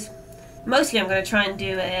ideas. Mostly I'm going to try and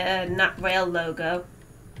do a Nat Rail logo.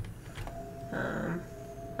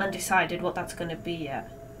 Undecided what that's going to be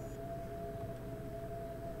yet.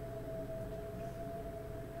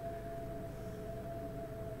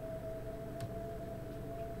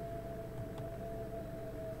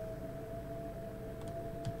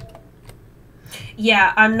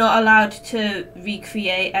 Yeah, I'm not allowed to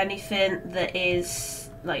recreate anything that is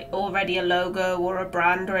like already a logo or a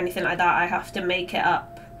brand or anything like that. I have to make it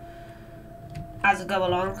up as I go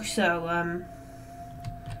along, so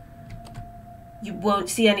you won't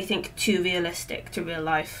see anything too realistic to real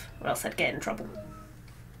life, or else I'd get in trouble.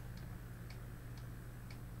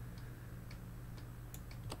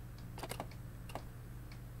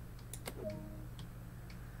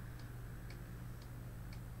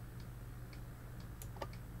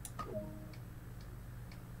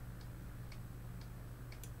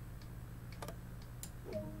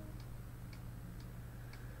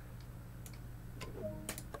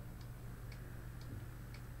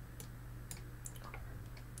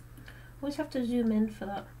 Always have to zoom in for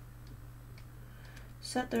that.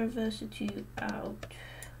 Set the reversity out.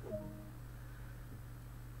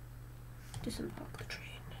 Disembark the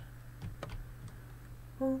train.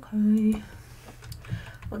 Okay.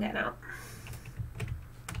 We're getting out.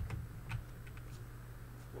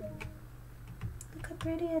 Look how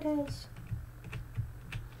pretty it is.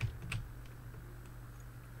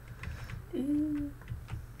 Ooh.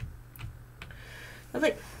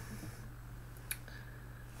 Lovely.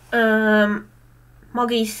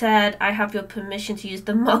 Moggy said, I have your permission to use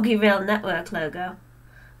the Moggy Rail Network logo.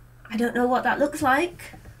 I don't know what that looks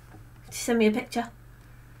like. Send me a picture.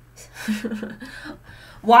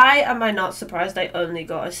 Why am I not surprised I only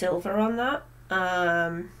got a silver on that?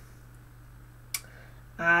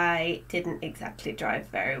 I didn't exactly drive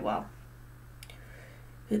very well.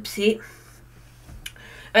 Oopsie.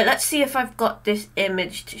 Right, let's see if I've got this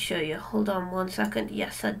image to show you. Hold on 1 second.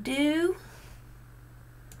 Yes, I do.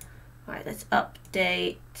 Right, let's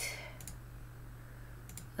update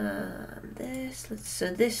this.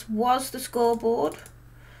 So this was the scoreboard,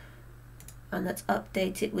 and let's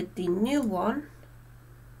update it with the new one,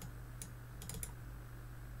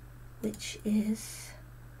 which is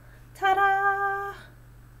ta-da!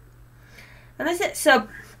 And that's it. So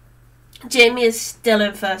Jamie is still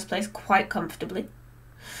in first place quite comfortably,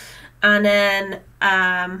 and then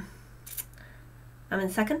I'm in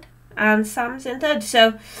second, and Sam's in third.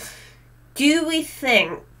 So do we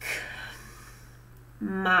think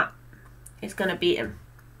Matt is going to beat him?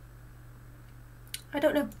 I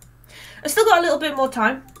don't know. I've still got a little bit more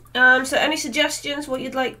time. So any suggestions, what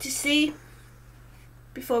you'd like to see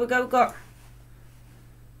before we go? We've got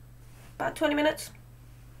about 20 minutes.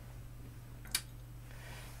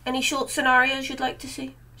 Any short scenarios you'd like to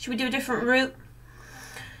see? Should we do a different route?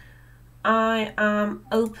 I am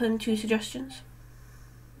open to suggestions.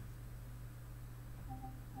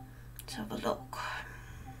 Let's have a look.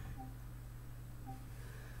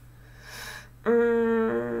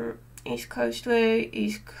 East Coast Way,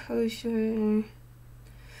 East Coast Way.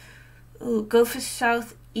 Ooh, go for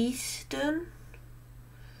southeastern.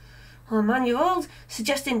 Oh man, you're all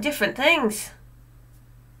suggesting different things.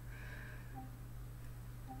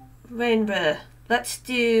 Rainbow. Let's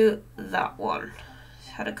do that one.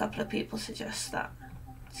 Had a couple of people suggest that.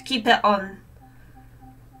 Let's keep it on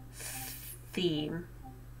theme.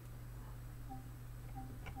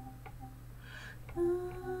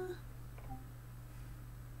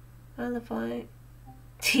 Alibi.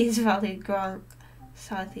 Tees Valley, Grant.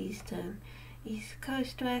 Southeastern. East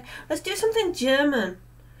Coast Way. Let's do something German.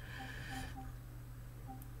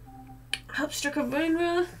 Hauptstrecke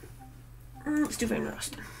München. Let's do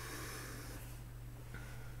Rainrost.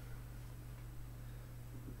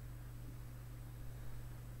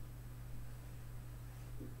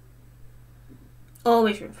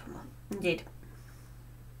 Always room for more. Indeed.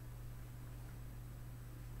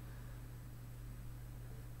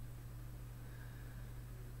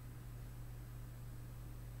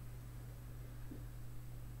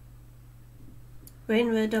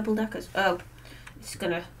 Rainbow double deckers. Oh, it's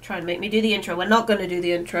gonna try and make me do the intro. We're not gonna do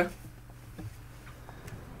the intro.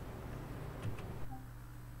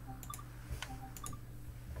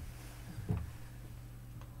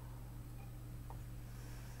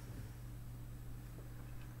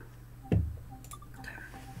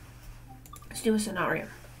 Let's do a scenario.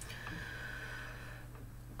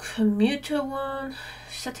 Commuter one.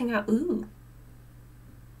 Setting out. Ooh.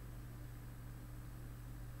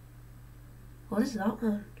 What is that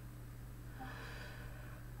one?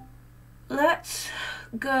 Let's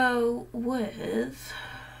go with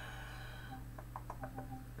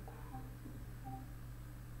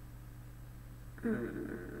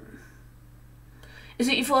Is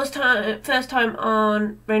it your first time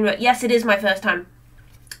on Rainbow? Yes, it is my first time.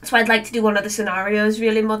 So I'd like to do one of the scenarios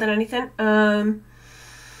really more than anything.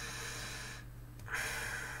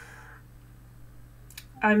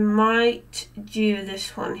 I might do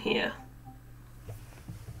this one here.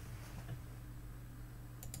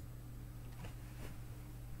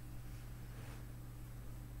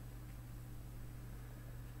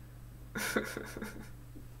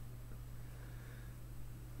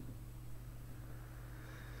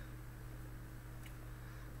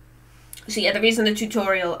 So yeah, the reason the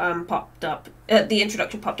tutorial popped up, the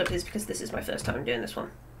introduction popped up, is because this is my first time doing this one.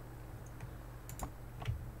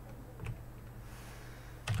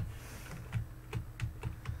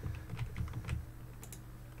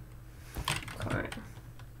 Okay.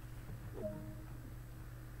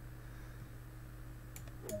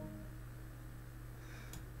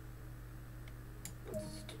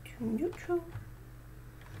 Neutral.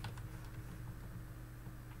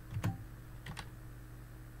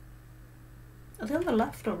 Are they on the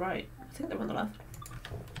left or right? I think they're on the left.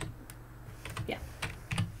 Yeah.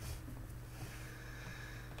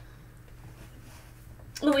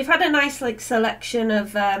 Look, we've had a nice selection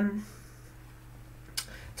of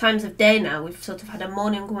times of day now. We've sort of had a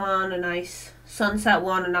morning one, a nice sunset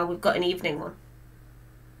one, and now we've got an evening one.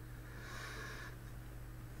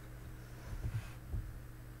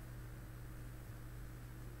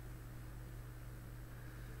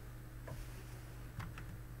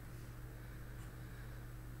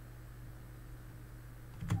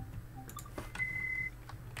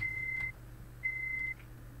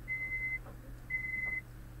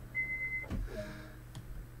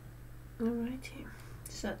 Alrighty,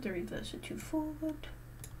 set the reverser to forward.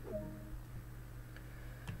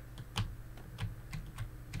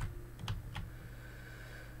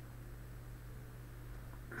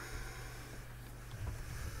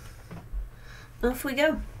 Off we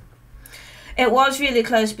go. It was really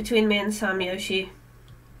close between me and Sam Yoshi.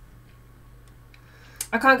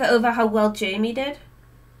 I can't get over how well Jamie did.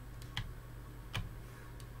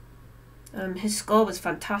 His score was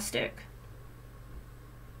fantastic.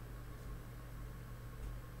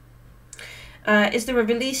 Is there a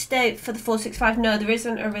release date for the 465? No, there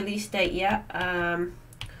isn't a release date yet.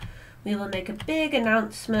 We will make a big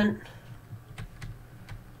announcement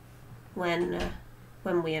when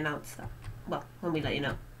we announce that. Well, when we let you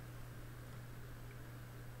know.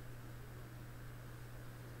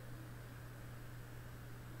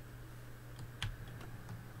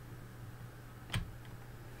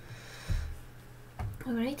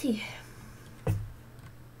 Alrighty.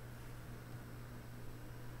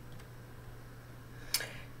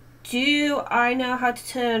 Do I know how to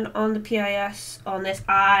turn on the PIS on this?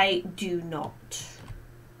 I do not.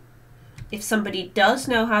 If somebody does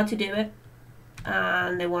know how to do it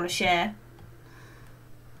and they want to share,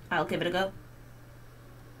 I'll give it a go.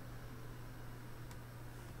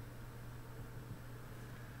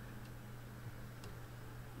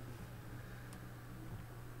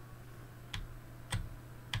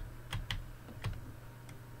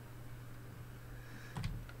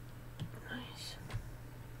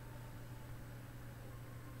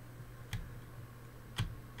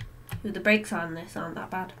 The brakes on this aren't that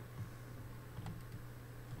bad.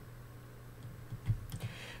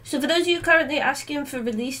 So for those of you currently asking for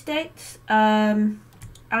release dates, I'm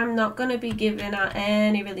not going to be giving out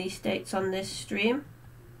any release dates on this stream.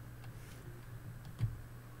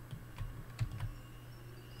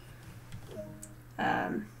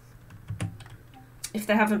 If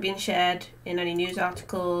they haven't been shared in any news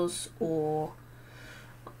articles or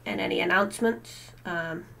in any announcements,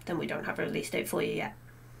 then we don't have a release date for you yet.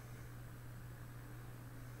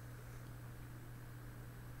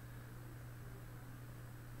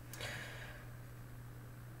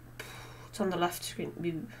 It's on the left screen.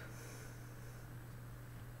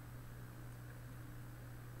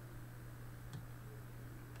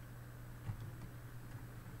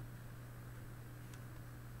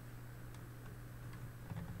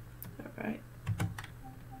 Alright.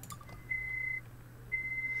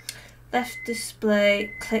 Left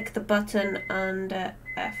display, click the button under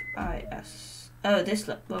FIS. Oh, this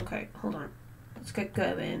look. Okay, hold on. Let's get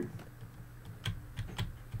going.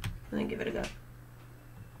 And then give it a go.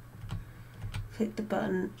 Click the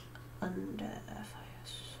button under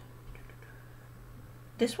FIS.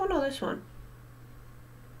 This one or this one?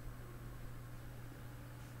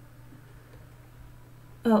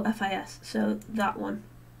 Oh, FIS. So that one.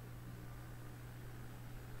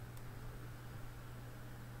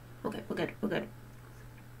 Okay, we're good, we're good.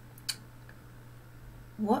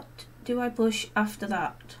 What do I push after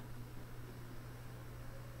that?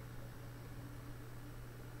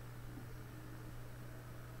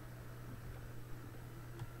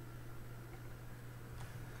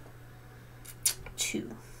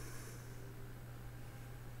 Two.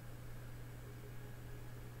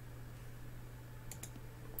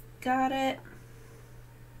 Got it.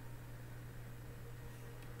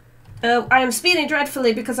 Oh, I am speeding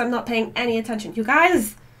dreadfully because I'm not paying any attention. You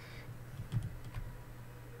guys!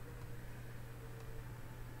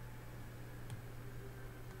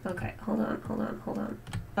 Okay, hold on.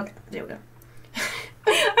 Okay, there we go.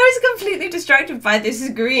 I was completely distracted by this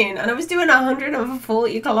green and I was doing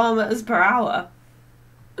 140 kilometers per hour.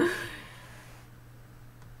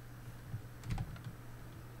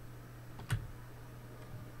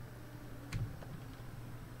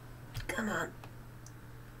 Come on.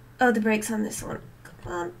 Oh, the brakes on this one.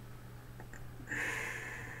 Come on.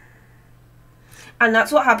 And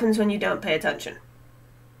that's what happens when you don't pay attention.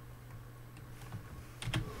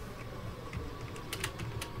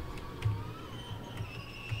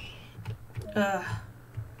 Ugh.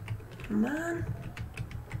 Man.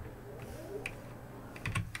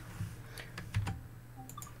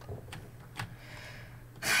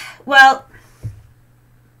 Well,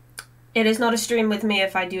 it is not a stream with me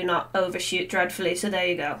if I do not overshoot dreadfully, so there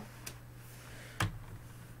you go.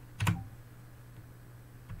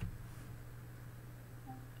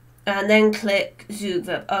 And then click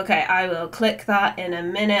Zugverb. Okay, I will click that in a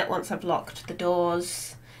minute once I've locked the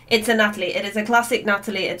doors. It's a Natalie. It is a classic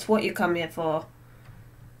Natalie. It's what you come here for.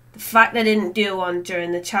 The fact I didn't do one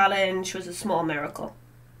during the challenge was a small miracle.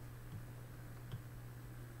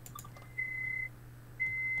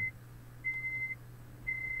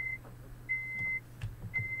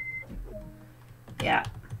 Yeah,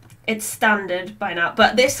 it's standard by now.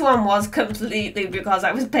 But this one was completely because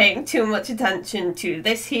I was paying too much attention to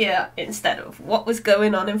this here instead of what was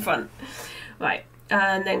going on in front. Right,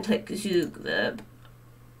 and then click Zugverb.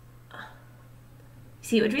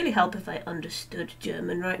 See, it would really help if I understood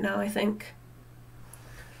German right now, I think.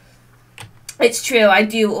 It's true, I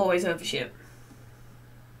do always overshoot.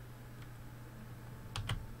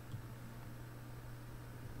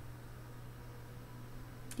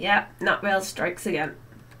 Yeah, nut rail strikes again.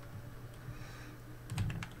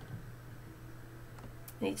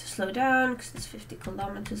 Need to slow down because there's 50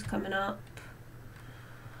 kilometers coming up.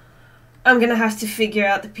 I'm going to have to figure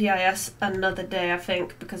out the PIS another day, I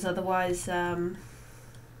think, because otherwise I'm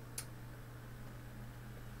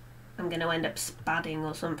going to end up spadding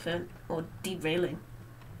or something, or derailing.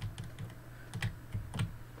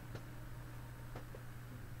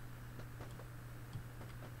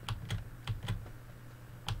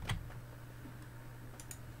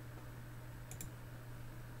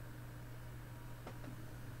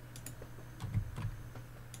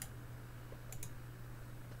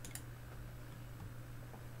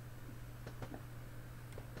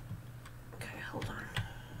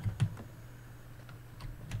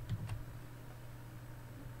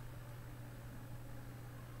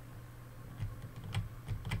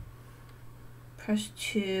 Press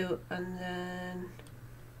 2 and then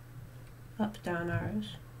up, down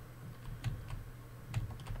arrows.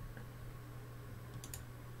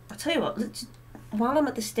 I'll tell you what, let's while I'm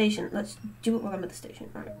at the station, let's do it while I'm at the station.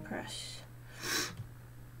 Right, press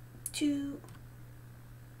 2.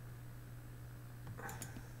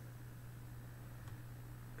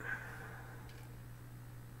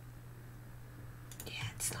 Yeah,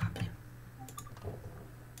 it's not happening.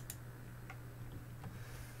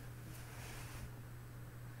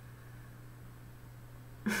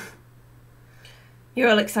 You're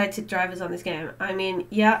all excited drivers on this game. I mean,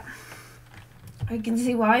 yeah, I can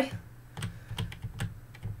see why.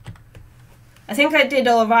 I think I did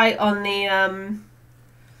all right on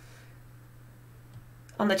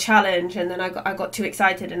the challenge, and then I got too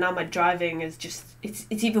excited, and now my driving is just it's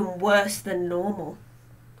even worse than normal.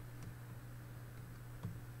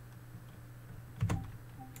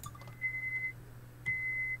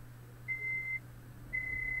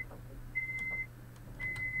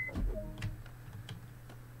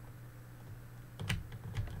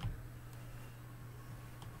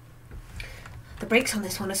 The brakes on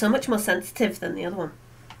this one are so much more sensitive than the other one.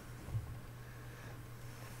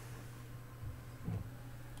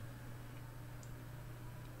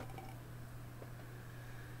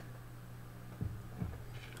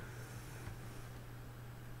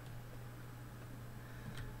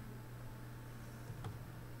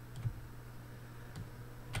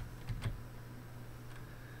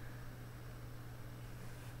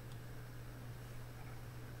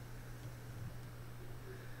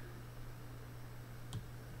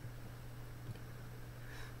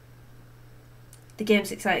 The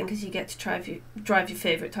game's exciting because you get to drive your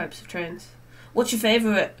favourite types of trains. What's your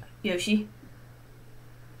favourite, Yoshi?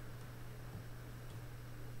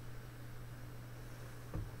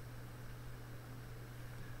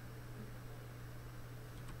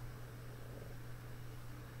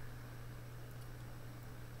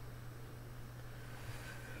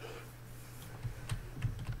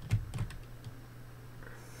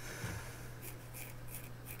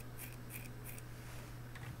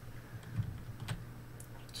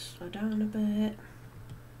 Slow down a bit.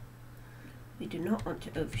 We do not want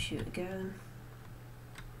to overshoot again.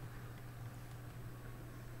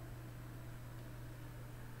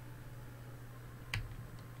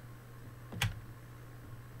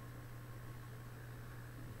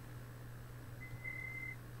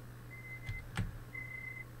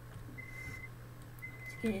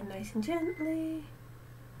 Let's get in nice and gently.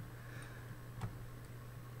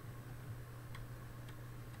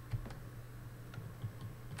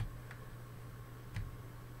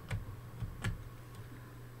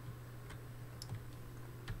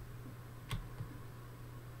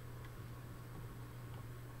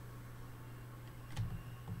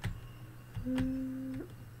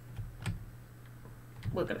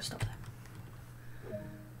 We're going to stop there.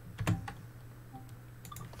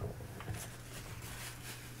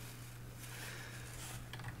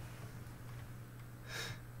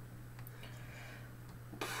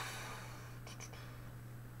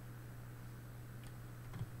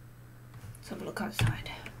 Let's have a look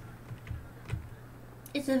outside.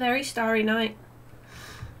 It's a very starry night.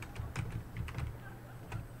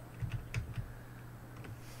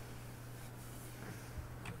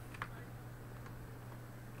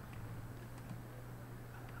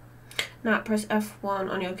 Now press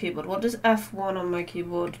F1 on your keyboard. What does F1 on my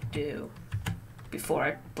keyboard do before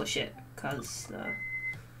I push it? Because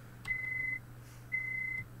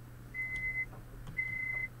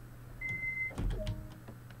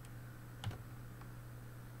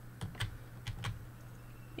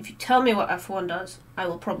if you tell me what F1 does, I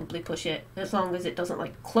will probably push it, as long as it doesn't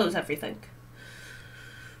like close everything.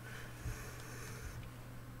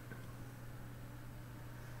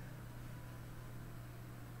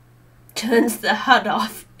 Turns the HUD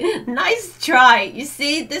off. Nice try. You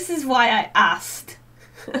see, this is why I asked.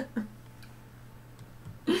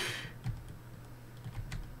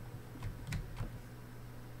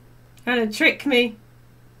 Trying to trick me.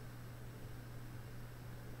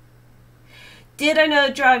 Did I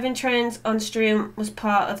know driving trains on stream was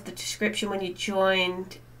part of the description when you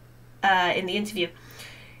joined in the interview?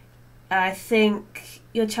 I think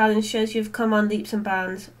your challenge shows you've come on leaps and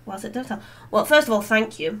bounds whilst at Dovetail. Well, first of all,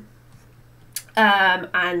 thank you.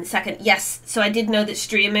 And second, yes, so I did know that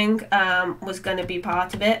streaming was going to be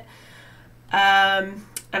part of it. And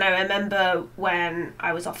I remember when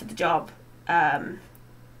I was offered the job,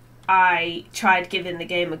 I tried giving the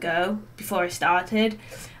game a go before I started.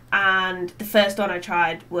 And the first one I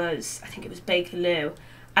tried was, I think it was Bakerloo.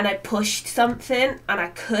 And I pushed something and I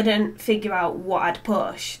couldn't figure out what I'd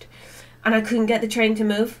pushed. And I couldn't get the train to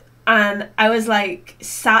move. And I was like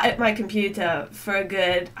sat at my computer for a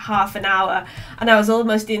good half an hour and I was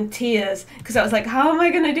almost in tears because I was like, how am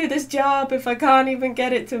I going to do this job if I can't even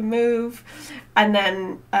get it to move? And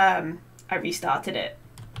then I restarted it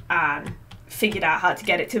and figured out how to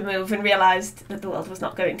get it to move and realised that the world was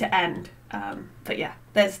not going to end. But yeah,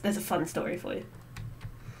 there's a fun story for you.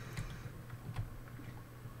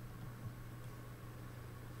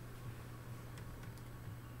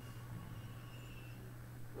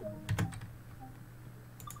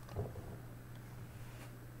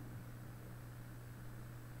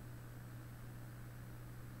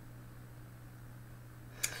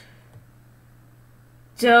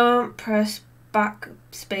 Don't press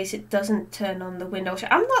backspace, it doesn't turn on the window.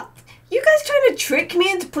 I'm not... You guys trying to trick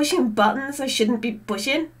me into pushing buttons I shouldn't be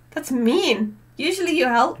pushing? That's mean. Usually you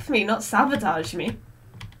help me, not sabotage me.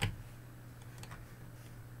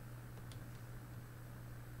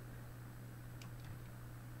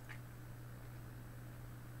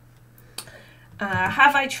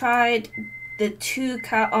 Have I tried the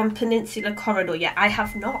 2-car on Peninsula Corridor yet? I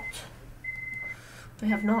have not. I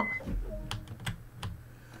have not.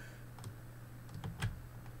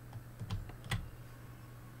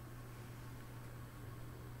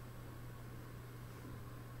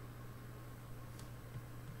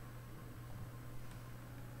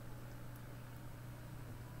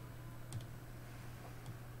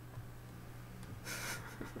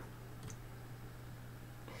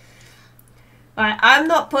 Right, I'm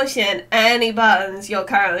not pushing any buttons you're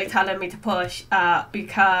currently telling me to push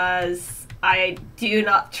because I do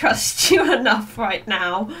not trust you enough right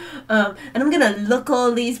now. And I'm going to look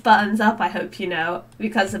all these buttons up, I hope you know,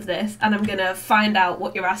 because of this. And I'm going to find out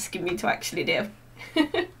what you're asking me to actually do.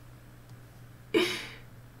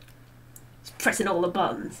 Just pressing all the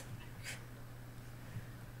buttons.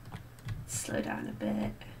 Slow down a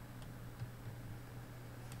bit.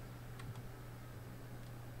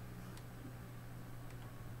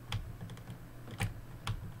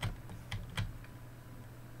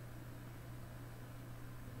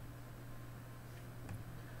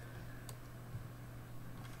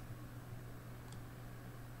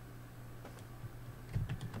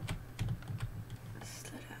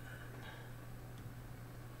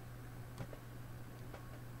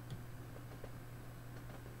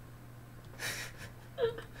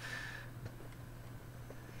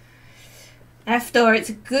 F-Door, it's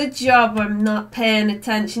a good job I'm not paying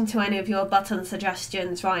attention to any of your button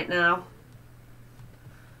suggestions right now.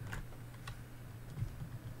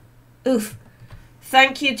 Oof.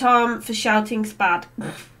 Thank you, Tom, for shouting spad.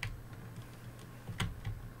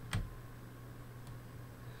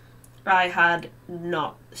 I had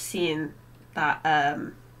not seen that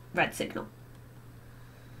red signal.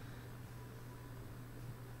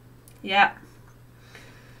 Yeah.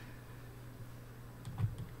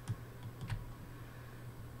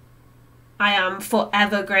 I am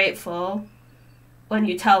forever grateful when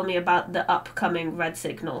you tell me about the upcoming red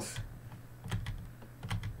signals.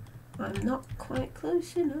 I'm not quite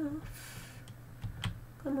close enough.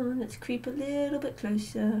 Come on, let's creep a little bit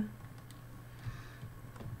closer.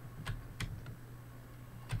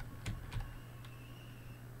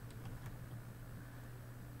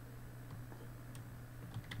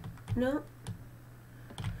 No.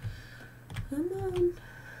 Come on.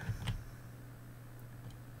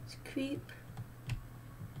 Let's creep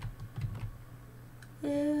a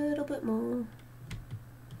little bit more.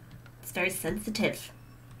 It's very sensitive.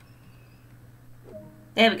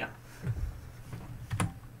 There we go.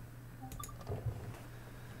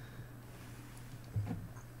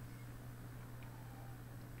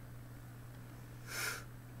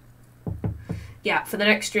 Yeah, for the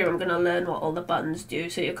next stream I'm going to learn what all the buttons do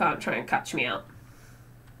so you can't try and catch me out.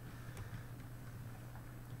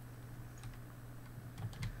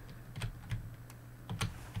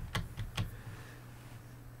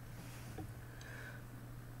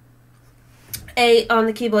 A on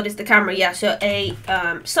the keyboard is the camera, yeah, so A,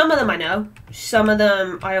 some of them I know, some of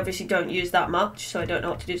them I obviously don't use that much, so I don't know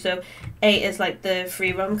what to do. So A is like the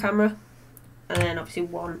free roam camera, and then obviously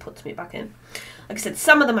 1 puts me back in. Like I said,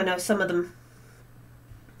 some of them I know, some of them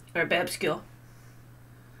are a bit obscure.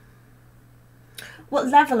 What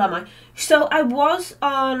level am I? So I was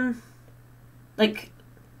on like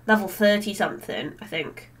level 30 something, I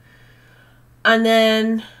think. And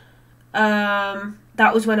then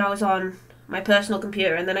that was when I was on my personal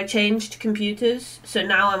computer, and then I changed computers, so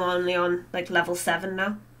now I'm only on like level 7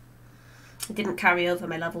 now. I didn't carry over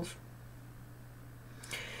my levels.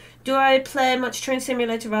 Do I play much Train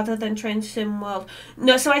Simulator rather than Train Sim World?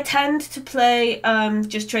 No, so I tend to play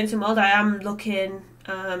just Train Sim World. I am looking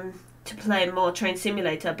to play more Train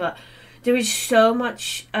Simulator, but there is so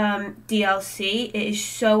much DLC. It is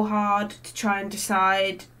so hard to try and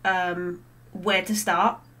decide where to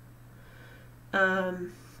start.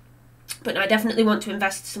 But I definitely want to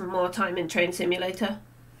invest some more time in Train Simulator.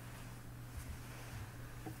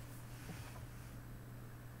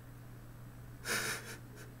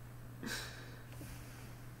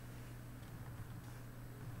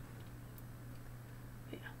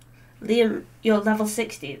 Liam, you're level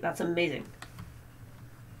 60. That's amazing.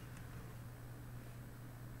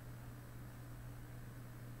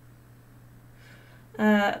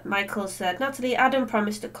 Michael said, Natalie, Adam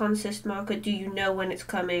promised a consist marker. Do you know when it's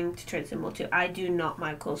coming to Train Sim 2? I do not,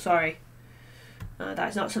 Michael. Sorry. That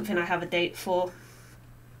is not something I have a date for.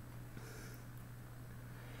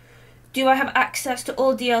 Do I have access to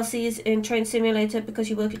all DLCs in Train Simulator because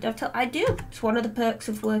you work at Dovetail? I do. It's one of the perks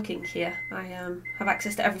of working here. I have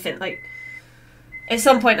access to everything. Like, at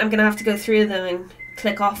some point I'm going to have to go through them and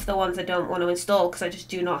click off the ones I don't want to install because I just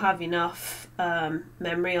do not have enough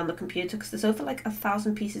memory on the computer because there's over like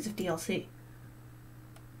 1,000 pieces of DLC.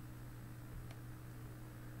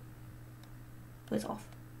 It's off.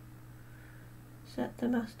 Set the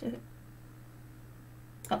master.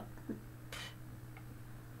 Oh.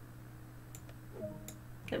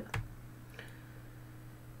 Nope.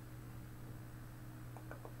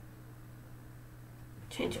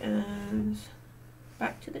 Change ends.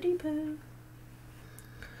 Back to the depot.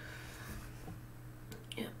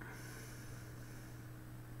 Yeah.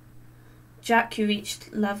 Jack, you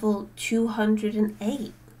reached level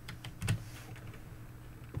 208.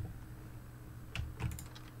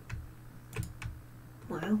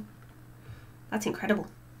 Wow. That's incredible.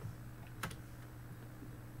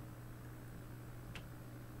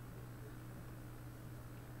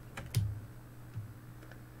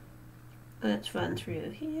 Let's run through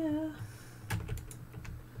here.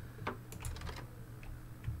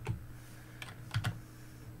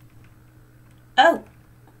 Oh!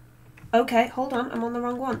 Okay, hold on, I'm on the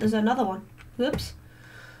wrong one. There's another one. Whoops.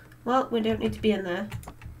 Well, we don't need to be in there.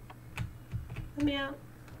 Let me out.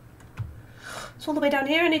 It's all the way down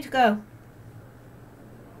here I need to go.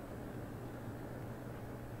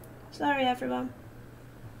 Sorry, everyone.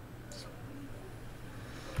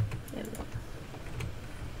 There we go.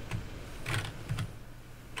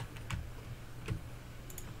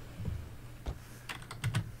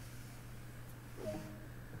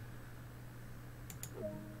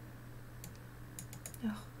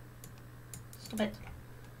 Stop it.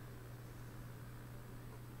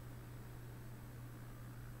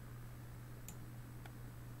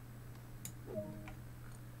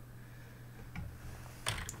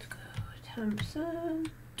 Let's go 10%.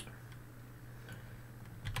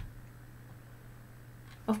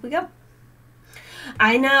 Off we go.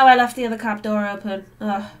 I know I left the other cab door open.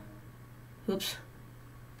 Ugh. Oops.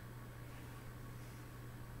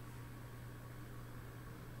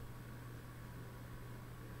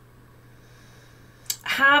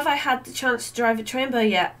 Have I had the chance to drive a trainbow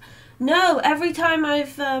yet? No, every time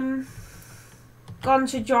I've gone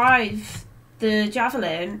to drive the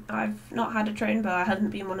Javelin, I've not had a trainbow. I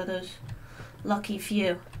haven't been one of those lucky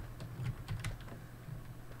few.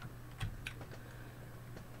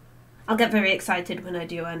 I'll get very excited when I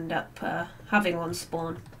do end up having one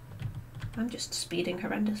spawn. I'm just speeding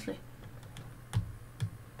horrendously.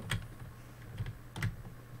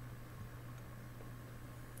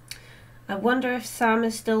 I wonder if Sam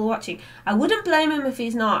is still watching. I wouldn't blame him if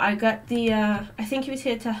he's not. I got the, I think he was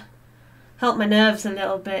here to help my nerves a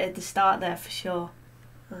little bit at the start there for sure.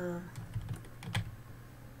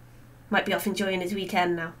 Might be off enjoying his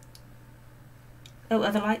weekend now. Oh,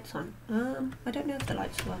 are the lights on? I don't know if the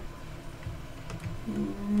lights are on.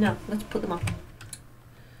 No, let's put them on.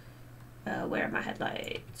 Where are my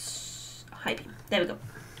headlights? High beam. There we go.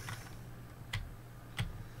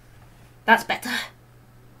 That's better.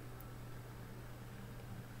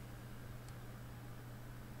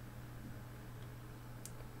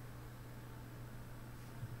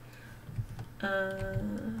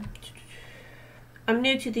 I'm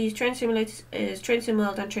new to these train simulators. Is Train Sim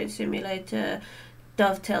World and Train Simulator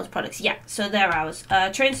Dovetail's products? Yeah, so they're ours.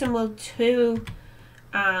 Train Sim World 2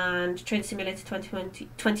 and Train Simulator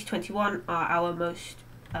 2021 are our most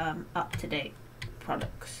up-to-date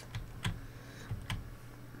products.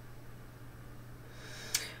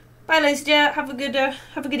 Bye, ladies. Yeah, have a good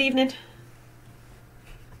evening.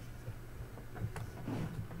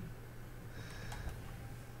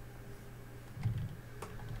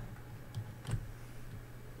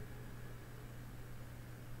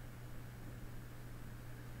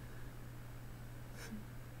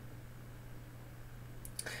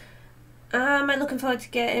 Am I looking forward to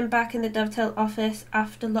getting back in the Dovetail office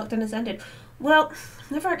after lockdown has ended? Well, I've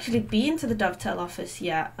never actually been to the Dovetail office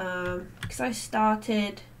yet, because I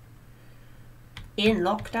started in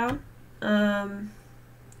lockdown.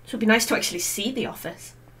 So it'd be nice to actually see the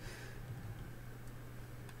office.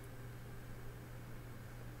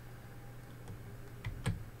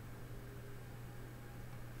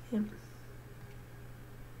 Yeah.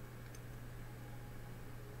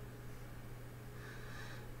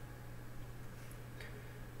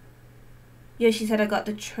 Yoshi said I got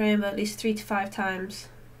the train at least 3 to 5 times,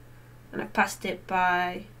 and I passed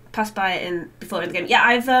by it before in the game. Yeah,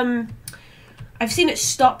 I've seen it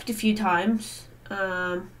stopped a few times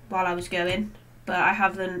while I was going, but I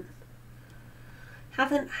haven't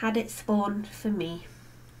had it spawn for me.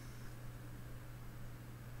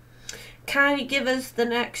 Can you give us the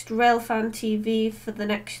next Railfan TV for the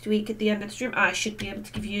next week at the end of the stream? I should be able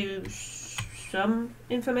to give you some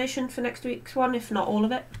information for next week's one, if not all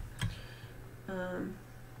of it.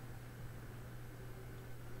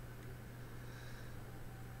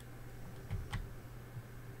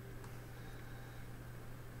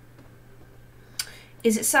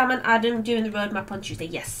 Is it Sam and Adam doing the roadmap on Tuesday?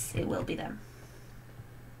 Yes, it will be them.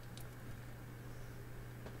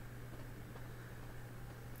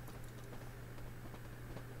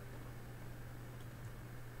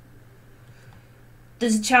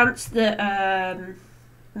 There's a chance that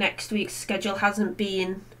next week's schedule hasn't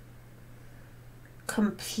been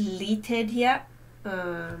completed yet.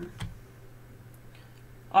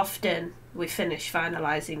 Often we finish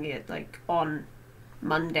finalising it like on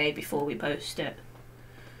Monday before we post it.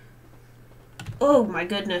 Oh my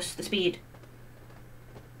goodness, the speed.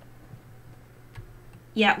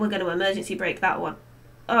 Yeah, we're going to emergency brake that one.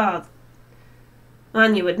 Oh,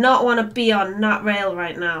 man, you would not want to be on that rail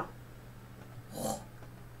right now.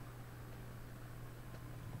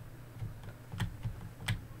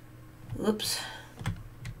 Oops.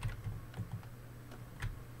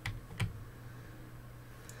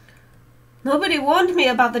 Nobody warned me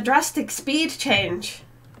about the drastic speed change.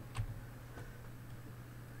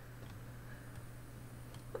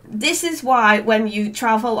 This is why when you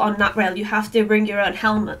travel on that rail you have to bring your own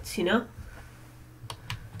helmets, you know?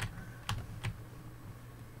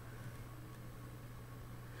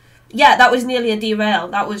 Yeah, that was nearly a derail.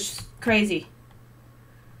 That was crazy.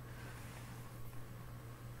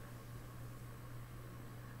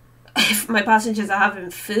 If my passengers are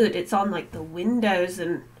having food, it's on like the windows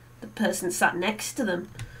and the person sat next to them.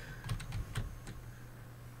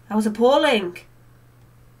 That was appalling.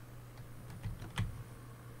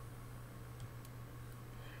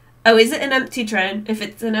 Oh, is it an empty train? If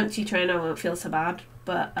it's an empty train, I won't feel so bad.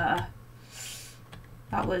 But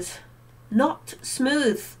that was not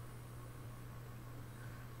smooth.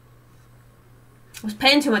 I was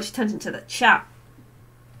paying too much attention to the chat.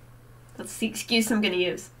 That's the excuse I'm going to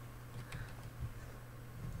use.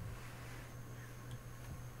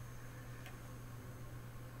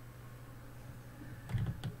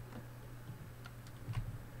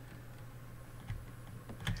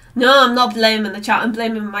 No, I'm not blaming the chat. I'm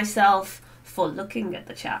blaming myself for looking at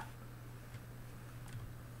the chat.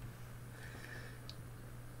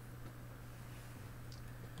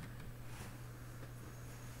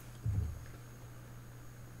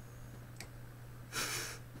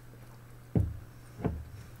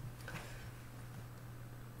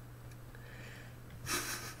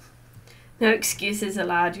 No excuses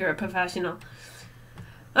allowed. You're a professional.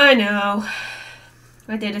 I know.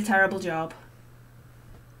 I did a terrible job.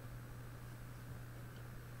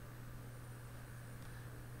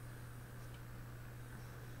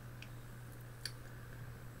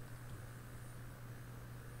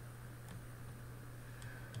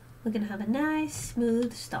 We're going to have a nice,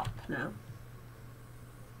 smooth stop now.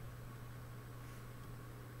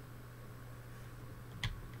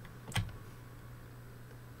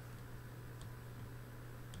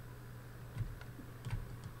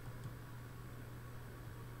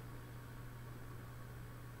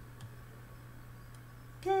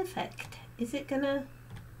 Perfect. Is it gonna...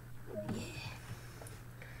 Yeah.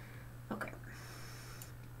 Okay.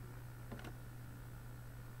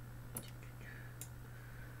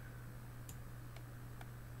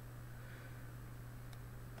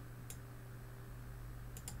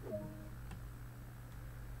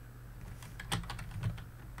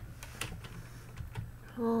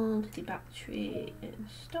 Hold the battery in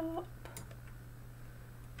stop.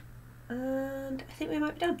 And I think we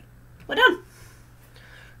might be done. We're done!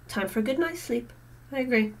 Time for a good night's sleep. I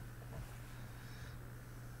agree.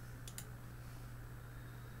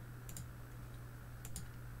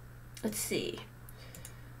 Let's see.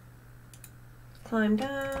 Climb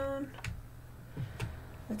down.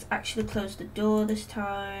 Let's actually close the door this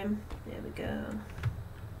time. There we go.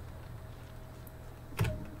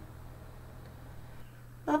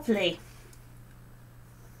 Lovely.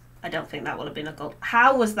 I don't think that would have been a gold.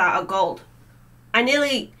 How was that a gold? I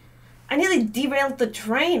nearly derailed the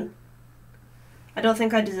train. I don't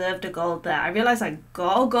think I deserved a gold there. I realised I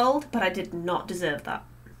got a gold, but I did not deserve that.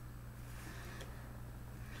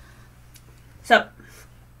 So,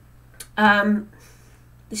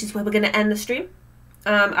 this is where we're going to end the stream.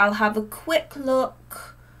 I'll have a quick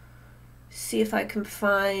look, see if I can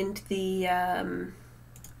find the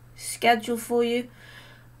schedule for you,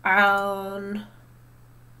 or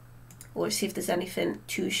see if there's anything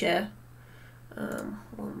to share.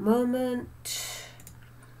 One moment.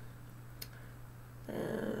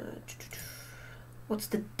 What's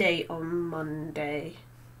the date on Monday?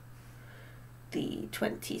 The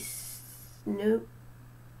 20th. No.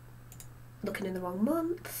 Looking in the wrong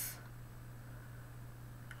month.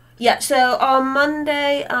 Yeah, so on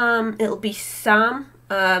Monday, it'll be Sam,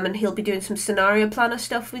 and he'll be doing some scenario planner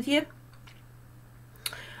stuff with you.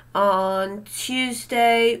 On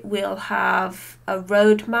Tuesday, we'll have a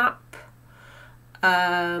roadmap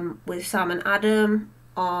with Sam and Adam.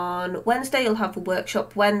 On Wednesday, you'll have a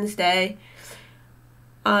workshop Wednesday.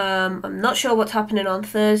 I'm not sure what's happening on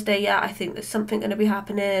Thursday yet. I think there's something going to be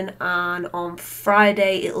happening. And on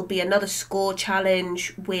Friday, it'll be another score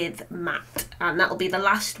challenge with Matt. And that'll be the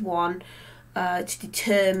last one to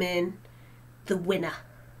determine the winner.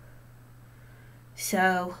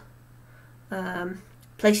 So,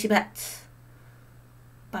 place your bets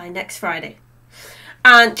by next Friday.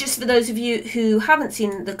 And just for those of you who haven't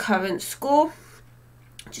seen the current score,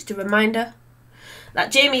 just a reminder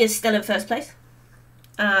that Jamie is still in first place.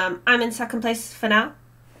 I'm in second place for now,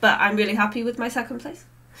 but I'm really happy with my second place.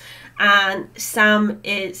 And Sam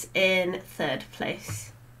is in third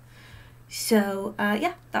place. So,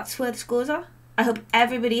 yeah, that's where the scores are. I hope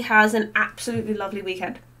everybody has an absolutely lovely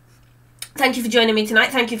weekend. Thank you for joining me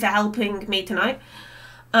tonight. Thank you for helping me tonight.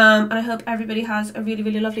 And I hope everybody has a really,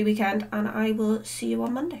 really lovely weekend. And I will see you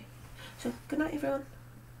on Monday. So, good night, everyone.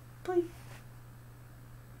 Bye.